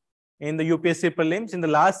question in the UPSC Prelims in the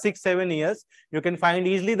last 6-7 years. You can find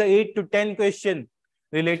easily the 8 to 10 question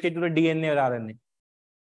related to the DNA or RNA.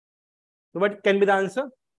 So what can be the answer?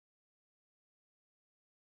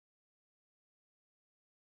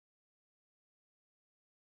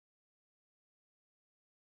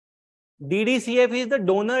 DDCF is the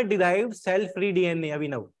donor-derived cell-free DNA,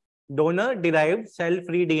 Abhinav. Donor-derived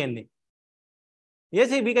cell-free DNA. Yes,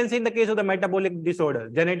 we can say in the case of the metabolic disorder,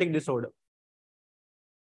 genetic disorder.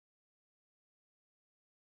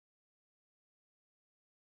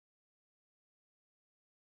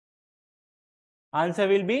 Answer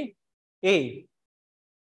will be A.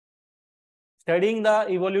 Studying the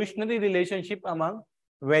evolutionary relationship among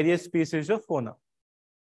various species of fauna.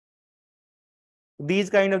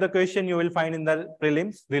 These kind of the question you will find in the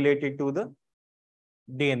prelims related to the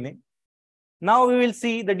DNA. Now we will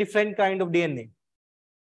see the different kind of DNA.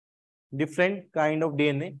 Different kind of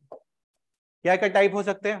DNA. क्या क्या type हो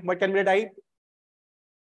सकते हैं? What can be the type?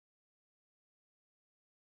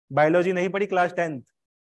 Biology नहीं पढ़ी class 10th.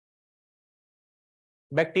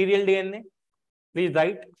 Bacterial DNA. Please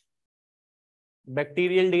write.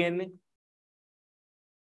 Bacterial DNA.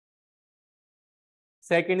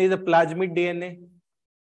 Second is the plasmid DNA.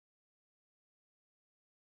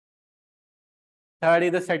 Third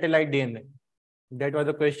is the satellite DNA. That was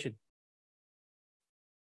the question.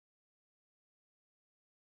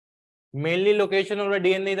 Mainly location of the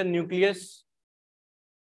DNA is the nucleus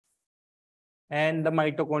and the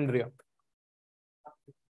mitochondria.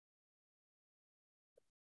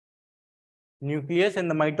 Nucleus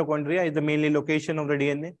and the mitochondria is the mainly location of the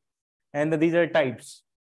DNA. And these are types.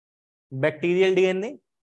 Bacterial DNA,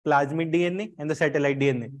 plasmid DNA, and the satellite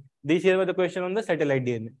DNA. This here was the question on the satellite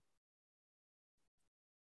DNA.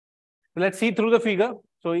 So let's see through the figure.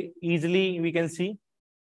 So easily we can see.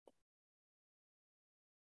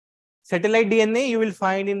 Satellite DNA you will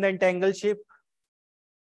find in the entangled shape.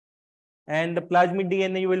 And the plasmid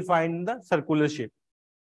DNA you will find in the circular shape.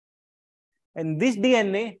 And this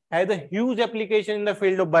DNA has a huge application in the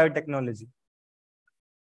field of biotechnology.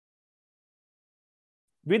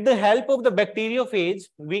 With the help of the bacteriophage,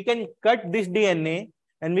 we can cut this DNA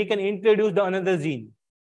and we can introduce the another gene,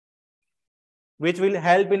 which will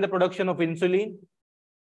help in the production of insulin,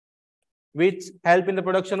 which help in the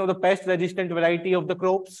production of the pest-resistant variety of the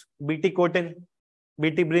crops, BT cotton,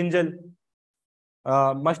 BT brinjal,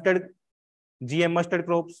 mustard, GM mustard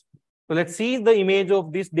crops. So let's see the image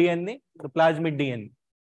of this DNA, the plasmid DNA.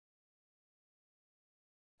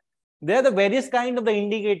 There are the various kind of the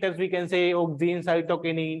indicators. We can say auxin,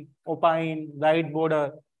 cytokinin, opine, right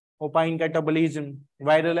border, opine catabolism,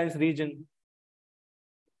 virulence region.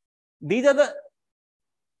 These are the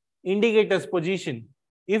indicators position.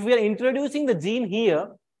 If we are introducing the gene here,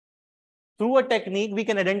 through a technique, we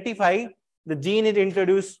can identify the gene is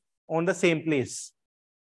introduced on the same place.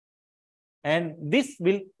 And this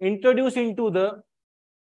will introduce into the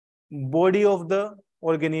body of the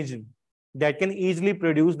organism that can easily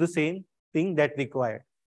produce the same thing that required.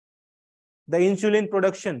 The insulin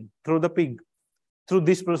production through the pig, through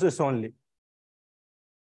this process only.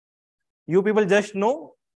 You people just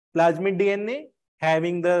know plasmid DNA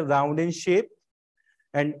having the round in shape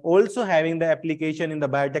and also having the application in the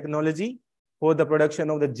biotechnology for the production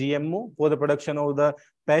of the GMO, for the production of the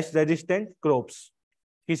pest resistant crops.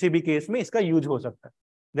 किसी भी case में इसका use हो सकता है.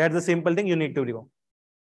 That's the simple thing you need to know.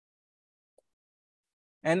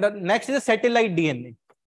 And the next is the satellite DNA.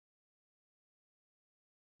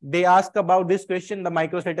 They ask about this question, the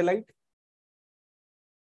microsatellite.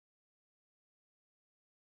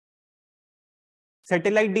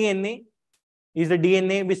 Satellite DNA is the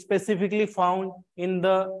DNA which specifically found in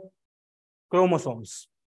the chromosomes.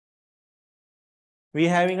 We are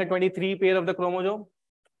having a 23 pair of the chromosome,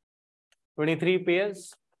 23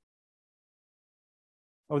 pairs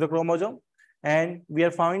of the chromosome, and we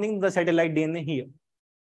are finding the satellite DNA here.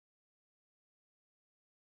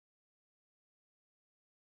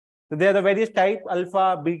 So there are the various types: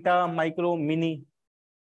 alpha, beta, micro, mini.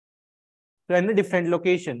 So in the different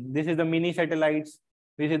location, this is the mini satellites,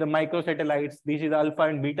 this is the micro satellites, this is the alpha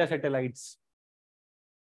and beta satellites.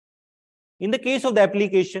 In the case of the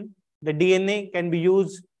application, the DNA can be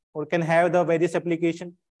used or can have the various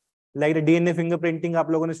application, like the DNA fingerprinting. आप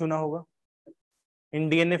लोगों ने सुना होगा. In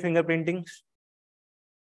DNA fingerprinting,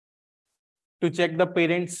 to check the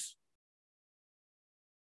parents,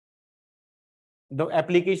 the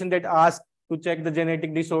application that asks to check the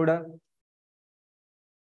genetic disorder,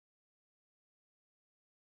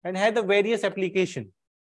 and have the various application.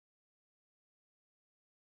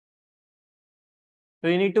 So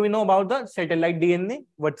you need to know about the satellite DNA.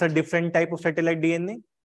 What's a different type of satellite DNA?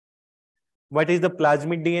 What is the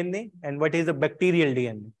plasmid DNA and what is the bacterial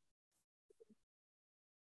DNA?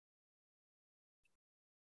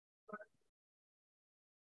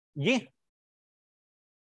 Yeah.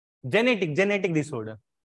 Genetic disorder.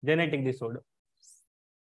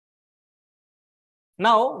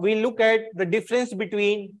 Now we look at the difference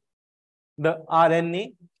between the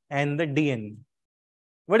RNA and the DNA.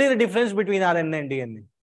 What is the difference between RNA and DNA?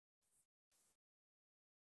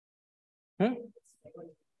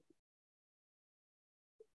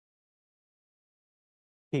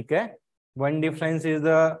 Okay. One difference is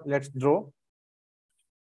the, let's draw.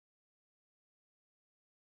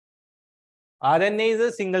 RNA is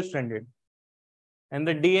a single stranded and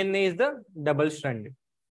the DNA is the double stranded.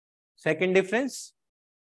 Second difference.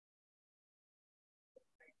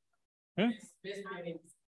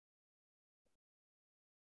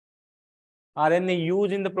 RNA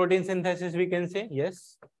used in the protein synthesis, we can say,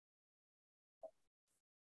 yes.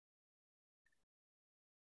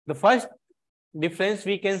 The first difference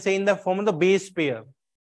we can say in the form of the base pair.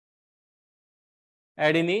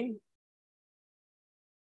 Adenine,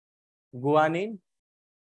 guanine,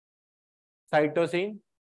 cytosine,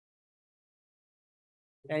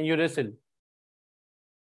 and uracil.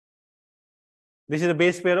 This is the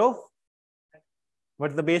base pair of,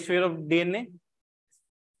 what's the base pair of DNA?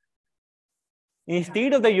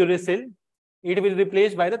 Instead of the uracil, it will be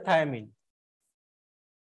replaced by the thymine.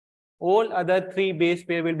 All other three base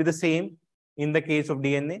pair will be the same in the case of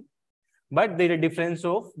DNA, but there is a difference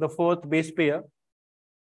of the fourth base pair.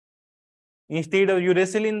 Instead of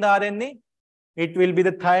uracil in the RNA, it will be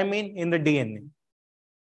the thymine in the DNA.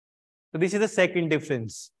 So this is the second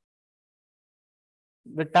difference.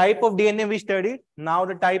 The type of DNA we studied, now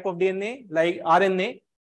the type of DNA like RNA,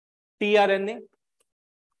 tRNA,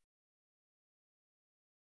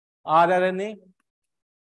 rRNA,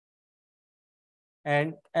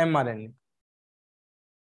 and mRNA.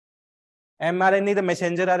 mRNA is the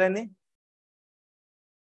messenger RNA,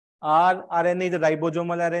 rRNA is the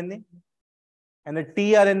ribosomal RNA, and the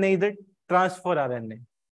tRNA is the transfer RNA.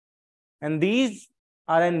 And these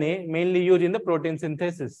RNA mainly used in the protein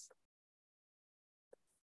synthesis.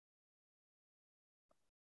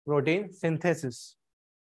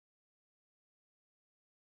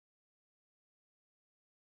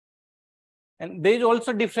 And there is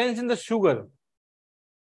also difference in the sugar.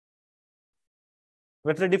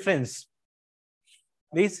 What's the difference?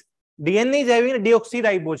 This DNA is having a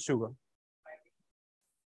deoxyribose sugar.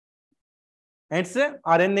 And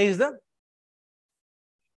RNA is the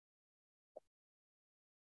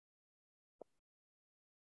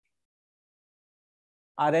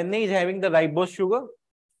RNA is having the ribose sugar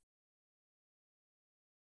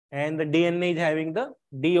and the DNA is having the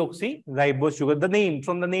deoxyribose sugar. The name,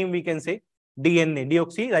 from the name we can say DNA,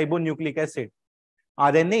 deoxyribonucleic acid.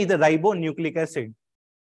 RNA is the ribonucleic acid.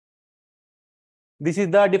 This is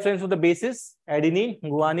the difference of the bases: adenine,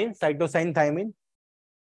 guanine, cytosine, thymine.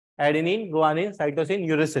 Adenine, guanine, cytosine,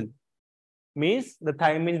 uracil. Means the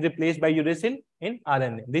thymine is replaced by uracil in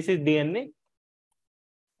RNA. This is DNA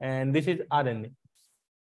and this is RNA.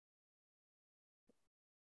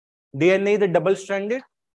 DNA is the double-stranded.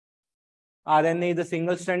 RNA is the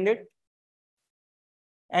single-stranded.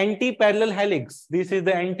 Anti-parallel helix. This is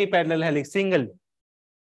the anti-parallel helix, single.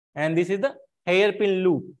 And this is the hairpin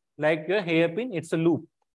loop. Like a hairpin, it's a loop.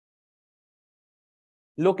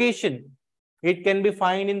 Location. It can be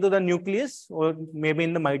found into the nucleus or maybe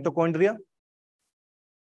in the mitochondria.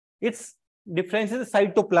 Its difference is the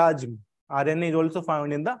cytoplasm. RNA is also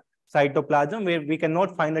found in the cytoplasm, where we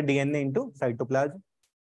cannot find the DNA into cytoplasm.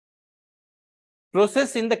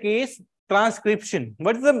 Process in the case transcription.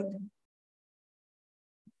 What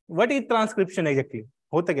is transcription exactly?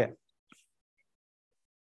 होता क्या?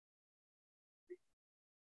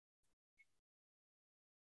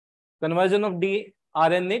 Conversion of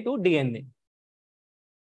RNA to DNA.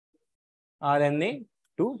 RNA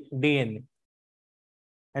to DNA.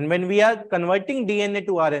 And when we are converting DNA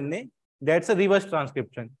to RNA, that's a reverse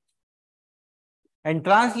transcription. And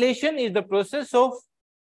translation is the process of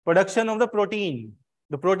production of the protein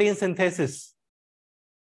synthesis.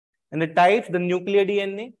 And the types, the nuclear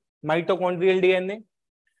DNA, mitochondrial DNA,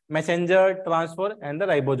 messenger, transfer, and the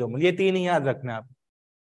ribosomal. ये तीन ही याद रखना आप.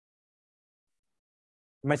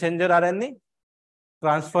 Messenger RNA,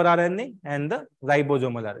 transfer RNA, and the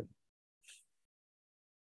ribosomal RNA.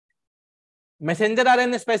 Messenger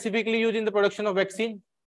RNA specifically used in the production of vaccine.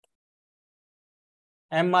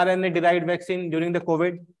 mRNA derived vaccine during the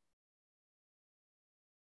COVID.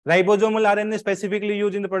 Ribosomal RNA specifically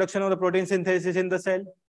used in the production of the protein synthesis in the cell.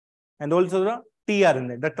 And also the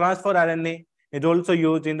tRNA, the transfer RNA, is also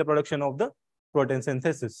used in the production of the protein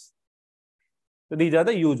synthesis. So these are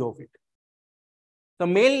the use of it. So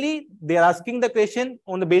mainly they are asking the question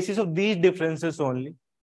on the basis of these differences only,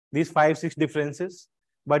 these 5-6 differences,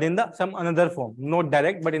 but in the some another form, not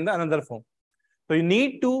direct, but in the another form. So you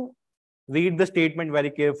need to read the statement very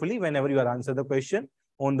carefully whenever you are answer the question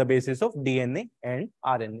on the basis of DNA and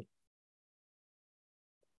RNA.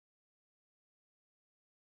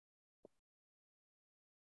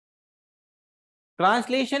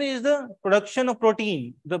 Translation is the production of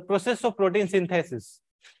protein, the process of protein synthesis.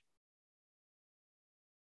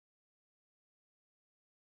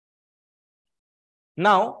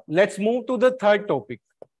 Now, let's move to the third topic.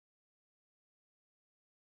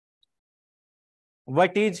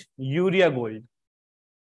 What is urea gold?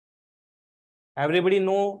 Everybody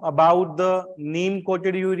know about the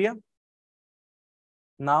neem-coated urea?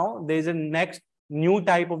 Now, there is a next new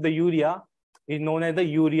type of the urea is known as the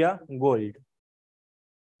urea gold.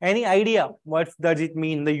 Any idea what does it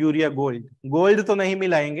mean, the urea gold? Gold तो नहीं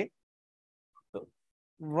मिलाएंगे.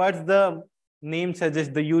 What's the name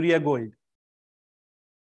suggests, the urea gold?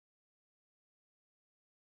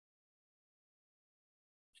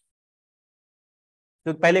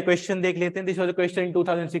 तो पहले question देख लेते हैं. This was a question in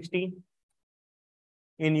 2016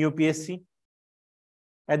 in UPSC.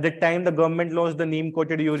 At that time, the government launched the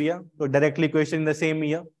neem-coated urea. So directly question in the same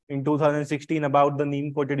year in 2016 about the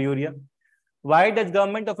neem-coated urea. Why does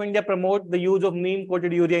Government of India promote the use of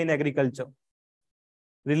neem-coated urea in agriculture?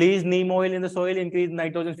 Release neem oil in the soil, increase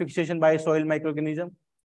nitrogen fixation by soil microorganism.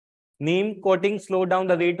 Neem coating slow down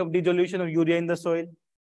the rate of dissolution of urea in the soil.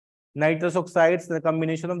 Nitrous oxides, the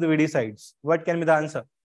combination of the weedicides. What can be the answer?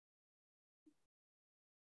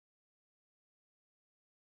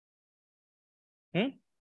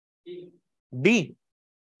 D.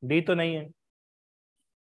 D तो नहीं है.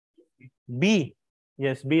 B.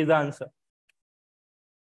 Yes, B is the answer.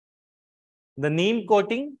 The neem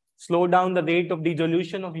coating slow down the rate of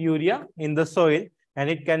dissolution of urea in the soil, and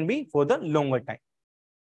it can be for the longer time.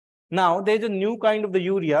 Now, there is a new kind of the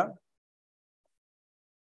urea.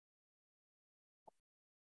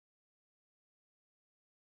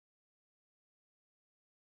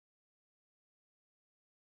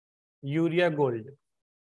 Urea gold.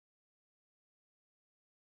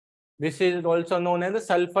 This is also known as the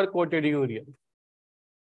sulfur coated urea.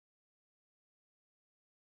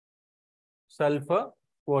 Sulfur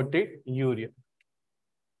coated urea.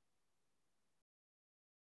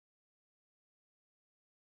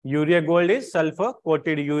 Urea gold is sulfur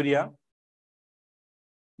coated urea.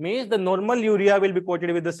 Means the normal urea will be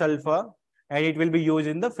coated with the sulfur and it will be used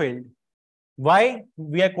in the field. Why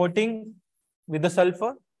we are coating with the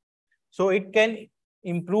sulfur. So it can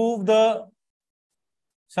improve the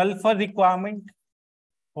sulfur requirement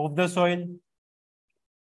of the soil.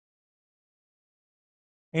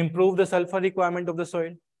 Improve the sulfur requirement of the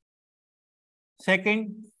soil.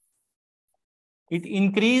 Second, it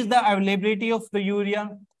increase the availability of the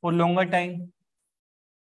urea for longer time.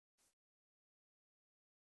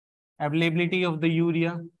 Availability of the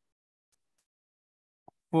urea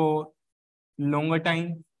for longer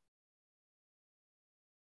time.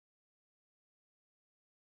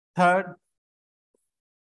 Third,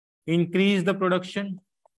 increase the production.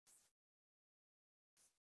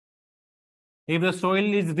 If the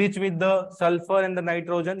soil is rich with the sulfur and the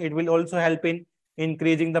nitrogen, it will also help in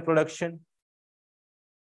increasing the production.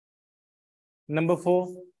 Number 4,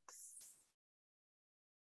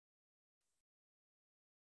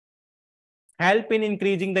 help in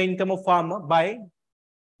increasing the income of farmer by,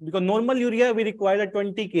 because normal urea we require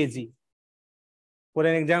 20 kg. For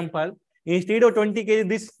an example, instead of 20 kg,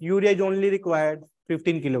 this urea is only required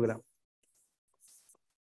 15 kilogram.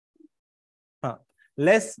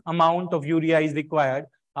 Less amount of urea is required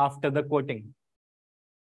after the coating.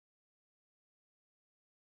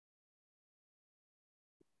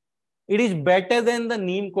 It is better than the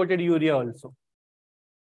neem coated urea also.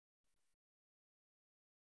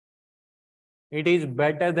 It is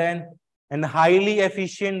better than and highly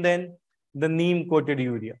efficient than the neem coated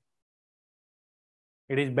urea.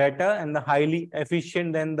 It is better and highly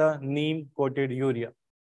efficient than the neem coated urea.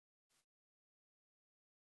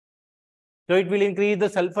 So it will increase the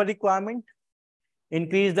sulfur requirement,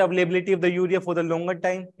 increase the availability of the urea for the longer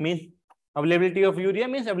time, means availability of urea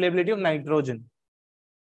means availability of nitrogen.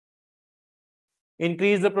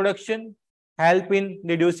 Increase the production, help in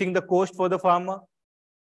reducing the cost for the farmer,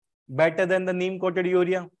 better than the neem coated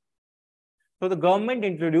urea. So the government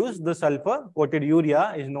introduced the sulfur coated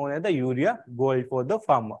urea is known as the urea gold for the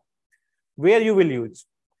farmer. Where you will use?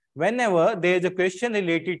 Whenever there is a question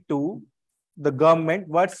related to the government,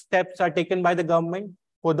 what steps are taken by the government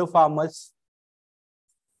for the farmers,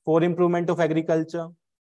 for improvement of agriculture,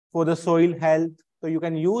 for the soil health. So you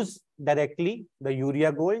can use directly the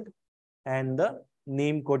urea gold and the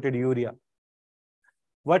neem coated urea.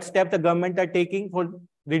 What step the government are taking for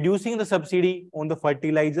reducing the subsidy on the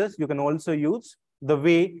fertilizers? You can also use the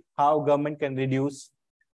way how government can reduce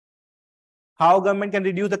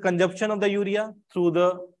the consumption of the urea through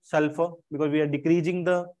the sulfur, because we are decreasing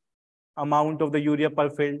the amount of the urea per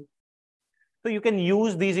field. So you can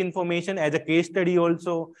use these information as a case study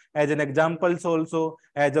also, as an examples also,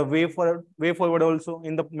 as a way forward also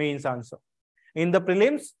in the mains answer. In the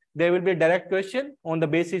prelims, there will be a direct question on the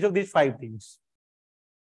basis of these 5 things.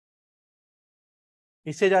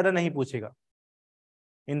 इससे ज़्यादा नहीं पूछेगा.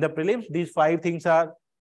 In the prelims, these 5 things are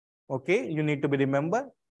okay. You need to be remember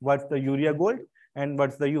what's the urea gold and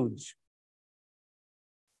what's the use.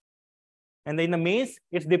 And in the mains,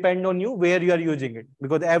 it's depend on you where you are using it,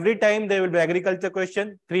 because every time there will be agriculture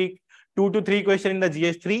question, 2 to 3 question in the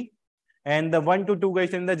GS3 and the 1 to 2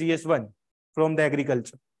 question in the GS1 from the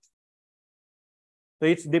agriculture. So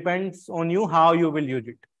it depends on you how you will use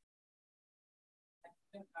it.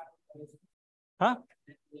 हाँ?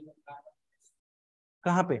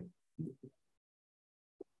 कहाँ पे?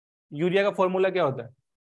 Urea का formula क्या होता है?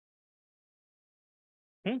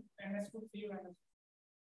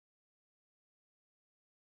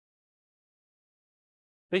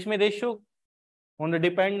 तो इसमें ratio on the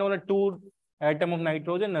depend on a 2 atom of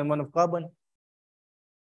nitrogen and 1 of carbon.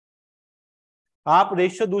 आप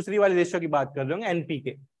रेशियो दूसरी वाली रेशियो की बात कर रहे होंगे,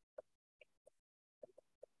 NPK.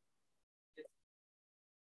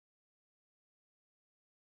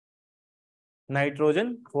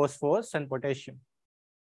 Nitrogen, phosphorus and potassium.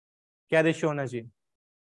 क्या रेशियो होना चाहिए?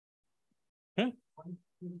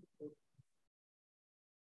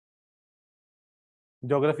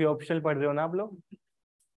 ज्योग्राफी ऑप्शनल पढ़ रहे हो ना आप लोग?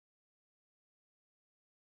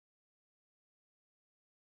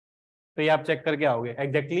 तो ये आप चेक करके आओगे.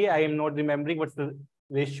 Exactly I am not remembering what's the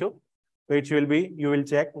ratio, so it will be, you will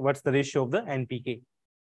check what's the ratio of the NPK.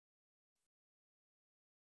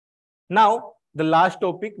 Now the last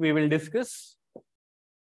topic we will discuss,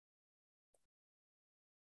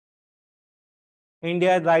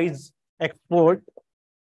 India rice export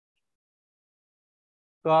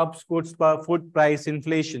curbs food price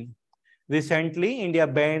inflation. Recently India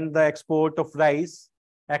banned the export of rice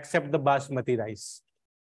except the basmati rice,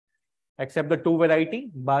 except the 2 variety,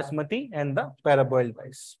 basmati and the parboiled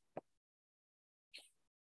rice.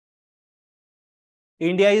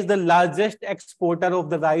 India is the largest exporter of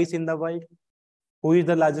the rice in the world. Who is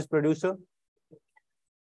the largest producer?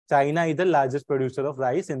 China is the largest producer of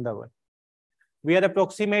rice in the world. We are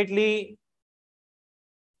approximately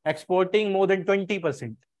exporting more than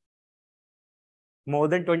 20%. More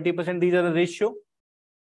than 20%, these are the ratio.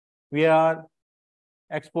 We are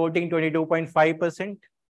exporting 22.5%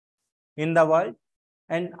 in the world.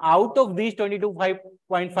 And out of these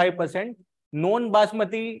 22.5%,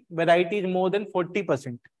 non-basmati variety is more than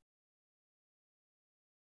 40%.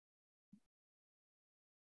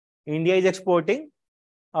 India is exporting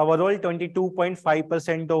overall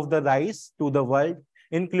 22.5% of the rice to the world,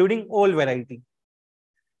 including all variety.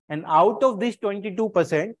 And out of this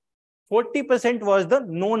 22%, 40% was the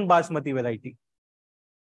non-basmati variety,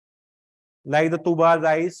 like the tubar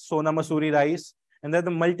rice, Sona Masuri rice, and there's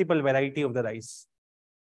the multiple variety of the rice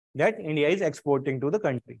that India is exporting to the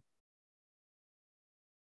country.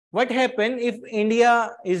 What happens if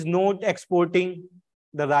India is not exporting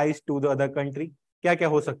the rice to the other country? क्या क्या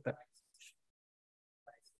हो सकता है?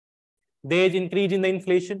 There is increase in the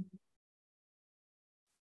inflation.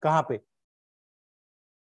 कहाँ पे?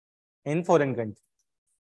 In foreign country.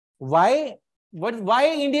 Why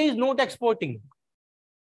India is not exporting?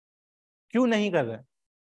 क्यों नहीं कर रहा है?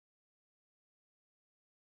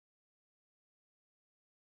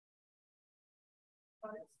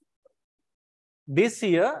 This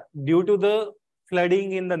year, due to the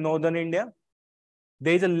flooding in the northern India,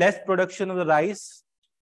 there is a less production of the rice.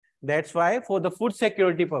 That's why, for the food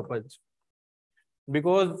security purpose,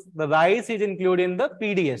 because the rice is included in the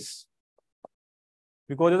PDS.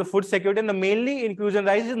 Because of the food security, and the mainly inclusion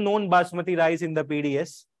rice is non-basmati rice in the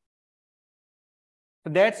PDS.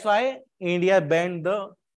 So that's why India banned the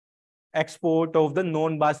export of the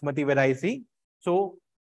non-basmati variety. So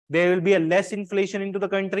there will be a less inflation into the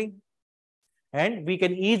country, and we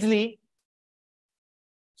can easily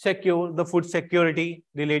secure the food security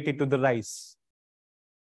related to the rice.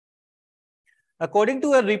 According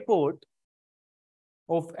to a report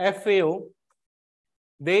of FAO,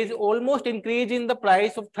 there is almost increase in the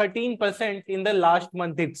price of 13% in the last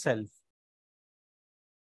month itself.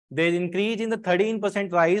 There is increase in the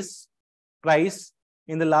 13% price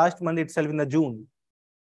in the last month itself, in the June.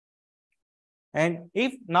 And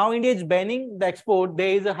if now India is banning the export,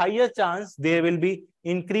 there is a higher chance there will be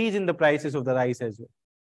increase in the prices of the rice as well.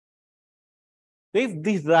 So if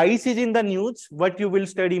this rice is in the news, what you will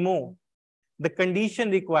study more? The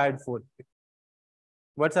condition required for it.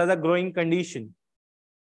 What are the growing condition?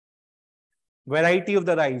 Variety of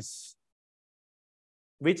the rice.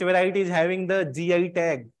 Which variety is having the GI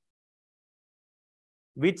tag?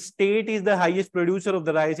 Which state is the highest producer of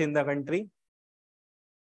the rice in the country?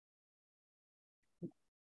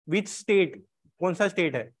 Which state? कौन सा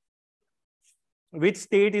state है? Which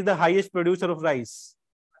state is the highest producer of rice?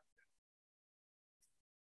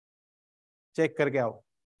 Check करके आओ.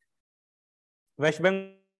 West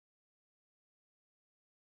Bengal.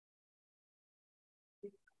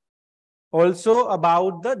 Also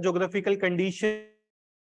about the geographical condition.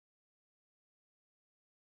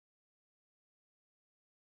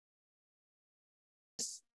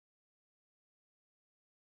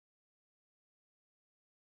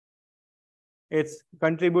 It's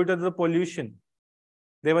contributed to the pollution.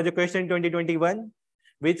 There was a question in 2021,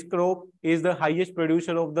 which crop is the highest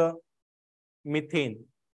producer of the methane?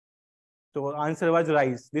 So answer was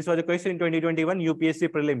rice. This was a question in 2021 UPSC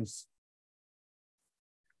Prelims.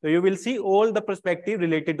 So you will see all the perspective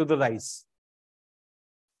related to the rice.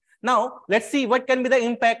 Now, let's see what can be the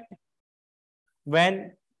impact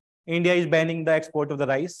when India is banning the export of the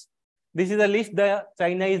rice. This is the list.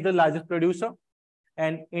 China is the largest producer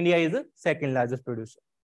and India is the second largest producer.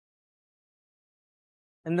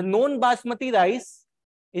 And the non-basmati rice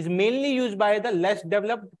is mainly used by the less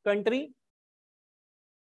developed country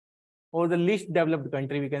or the least developed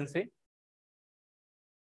country, we can say.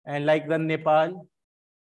 And like the Nepal,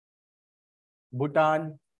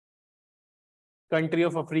 Bhutan, country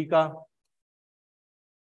of Africa.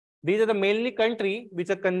 These are the mainly country which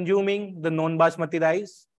are consuming the non-basmati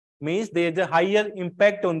rice. Means there is a higher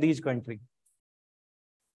impact on these countries.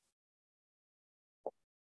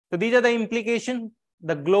 So these are the implications.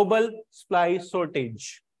 The global supply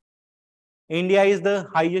shortage. India is the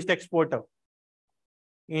highest exporter.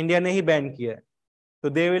 India ने ही ban किया. So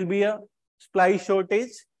there will be a supply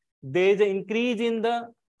shortage. There is an increase in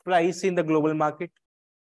the price in the global market.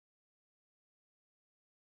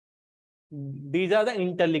 These are the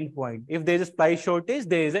interlinked points. If there is a supply shortage,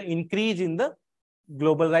 there is an increase in the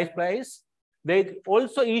global rice price. There is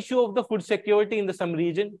also issue of the food security in some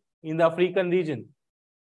region, in the African region,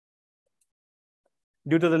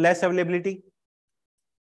 due to the less availability.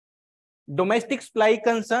 Domestic supply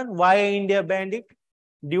concern, why India banned it?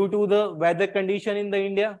 Due to the weather condition in the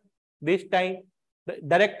India. This time, the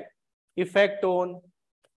direct effect on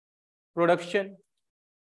production.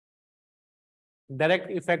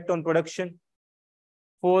 direct effect on production.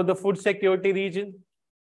 For the food security region,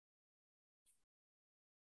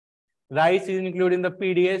 rice is included in the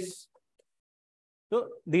PDS. So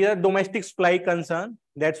these are domestic supply concern.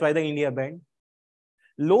 That's why the India banned.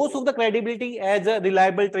 Loss of the credibility as a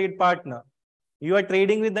reliable trade partner. You are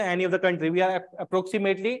trading with any of the country. We are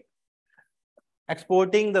approximately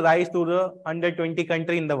exporting the rice to the under 20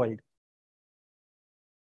 country in the world.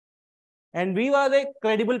 And we were a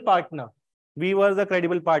credible partner. We were the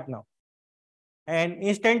credible partner. And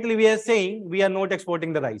instantly we are saying we are not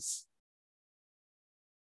exporting the rice.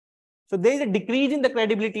 So there is a decrease in the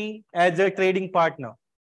credibility as a trading partner.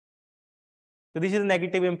 So this is a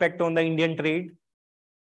negative impact on the Indian trade.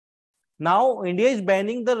 Now India is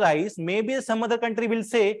banning the rice. Maybe some other country will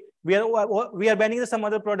say we are banning some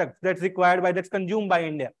other product that's required by, that's consumed by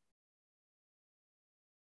India.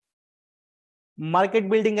 Market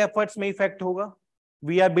building efforts may affect hoga.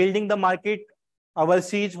 We are building the market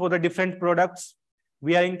overseas for the different products.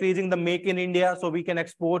 We are increasing the make in India so we can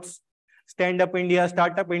export. Stand up India,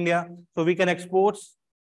 start up India, so we can export.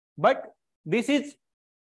 But this is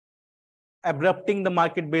abrupting the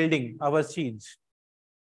market building overseas.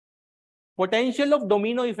 Potential of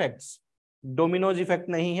domino effects. Dominoes effect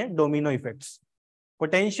nahi hai, domino effects.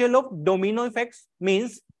 Potential of domino effects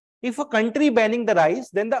means if a country banning the rice,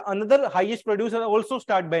 then the another highest producer also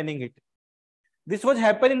start banning it. This was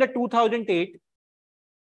happened in the 2008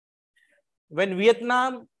 when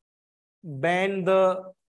Vietnam banned the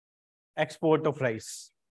export of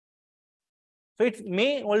rice. So it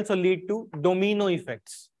may also lead to domino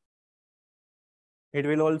effects. It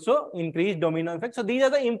will also increase domino effects. So these are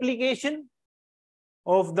the implications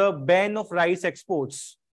of the ban of rice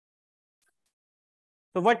exports.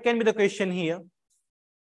 So what can be the question here?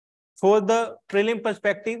 For the prelim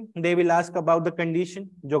perspective, they will ask about the condition,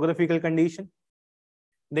 geographical condition.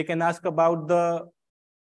 They can ask about the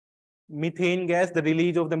methane gas, the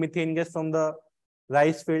release of the methane gas from the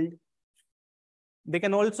rice field. They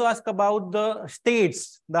can also ask about the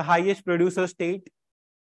states, the highest producer state,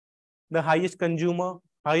 the highest consumer,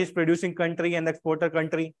 highest producing country and exporter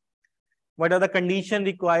country. What are the conditions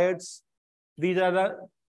required? These are the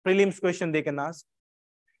prelims question they can ask.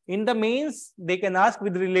 In the mains, they can ask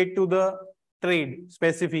with relate to the trade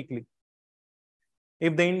specifically.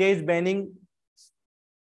 If the India is banning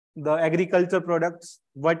the agriculture products,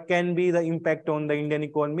 what can be the impact on the Indian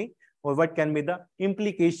economy, or what can be the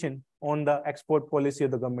implication on the export policy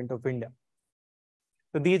of the government of India?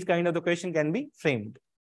 So these kind of the question can be framed.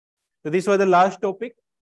 So this was the last topic.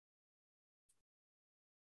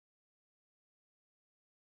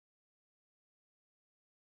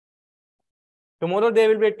 Tomorrow there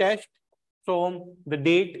will be a test from the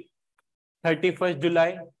date 31st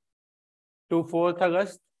July to 4th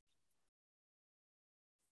August.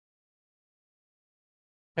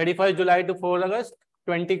 31st July to 4th August,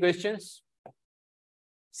 20 questions.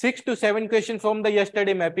 6 to 7 questions from the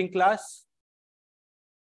yesterday mapping class.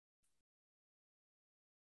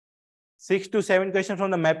 6 to 7 questions from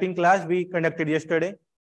the mapping class we conducted yesterday.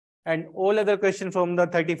 And all other questions from the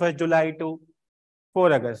 31st July to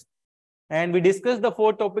 4 August. And we discussed the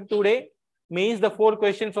 4 topic today, means the 4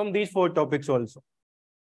 questions from these 4 topics also.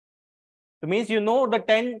 So means you know the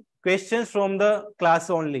 10 questions from the class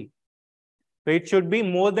only. So it should be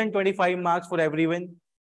more than 25 marks for everyone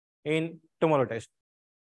in tomorrow test.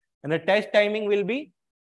 And the test timing will be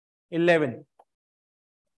 11.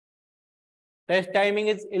 Test timing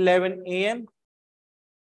is 11 AM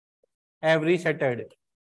every Saturday.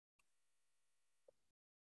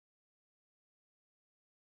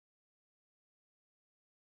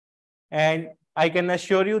 And I can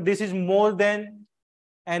assure you this is more than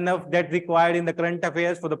enough that required in the current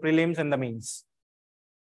affairs for the prelims and the mains.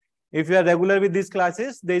 If you are regular with these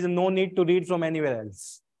classes, there is no need to read from anywhere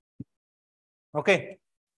else. Okay.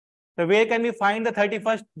 So where can we find the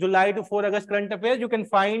 31st July to 4 August current affairs? You can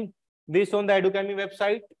find this on the Edukemy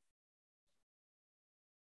website.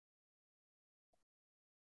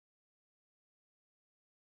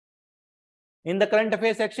 In the current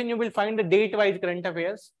affairs section, you will find the date-wise current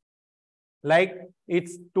affairs. Like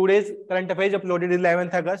it's today's current affairs uploaded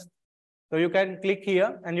 11th August. So you can click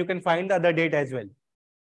here and you can find the other date as well.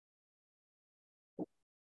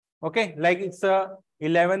 Okay, like it's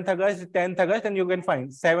 11th August, 10th August, and you can find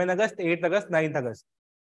 7th August, 8th August, 9th August.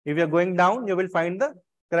 If you are going down, you will find the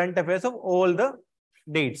current affairs of all the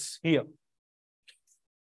dates here.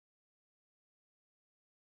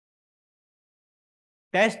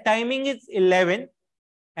 Test timing is 11,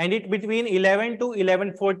 and it between 11 to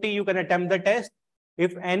 11:40 you can attempt the test.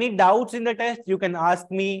 If any doubts in the test, you can ask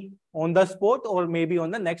me on the spot or maybe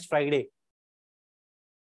on the next Friday.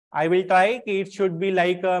 I will try. It should be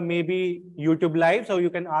like maybe YouTube live, so you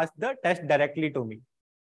can ask the test directly to me.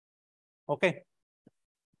 Okay.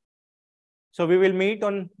 So we will meet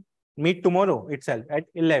tomorrow itself at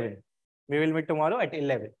 11. We will meet tomorrow at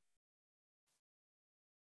 11.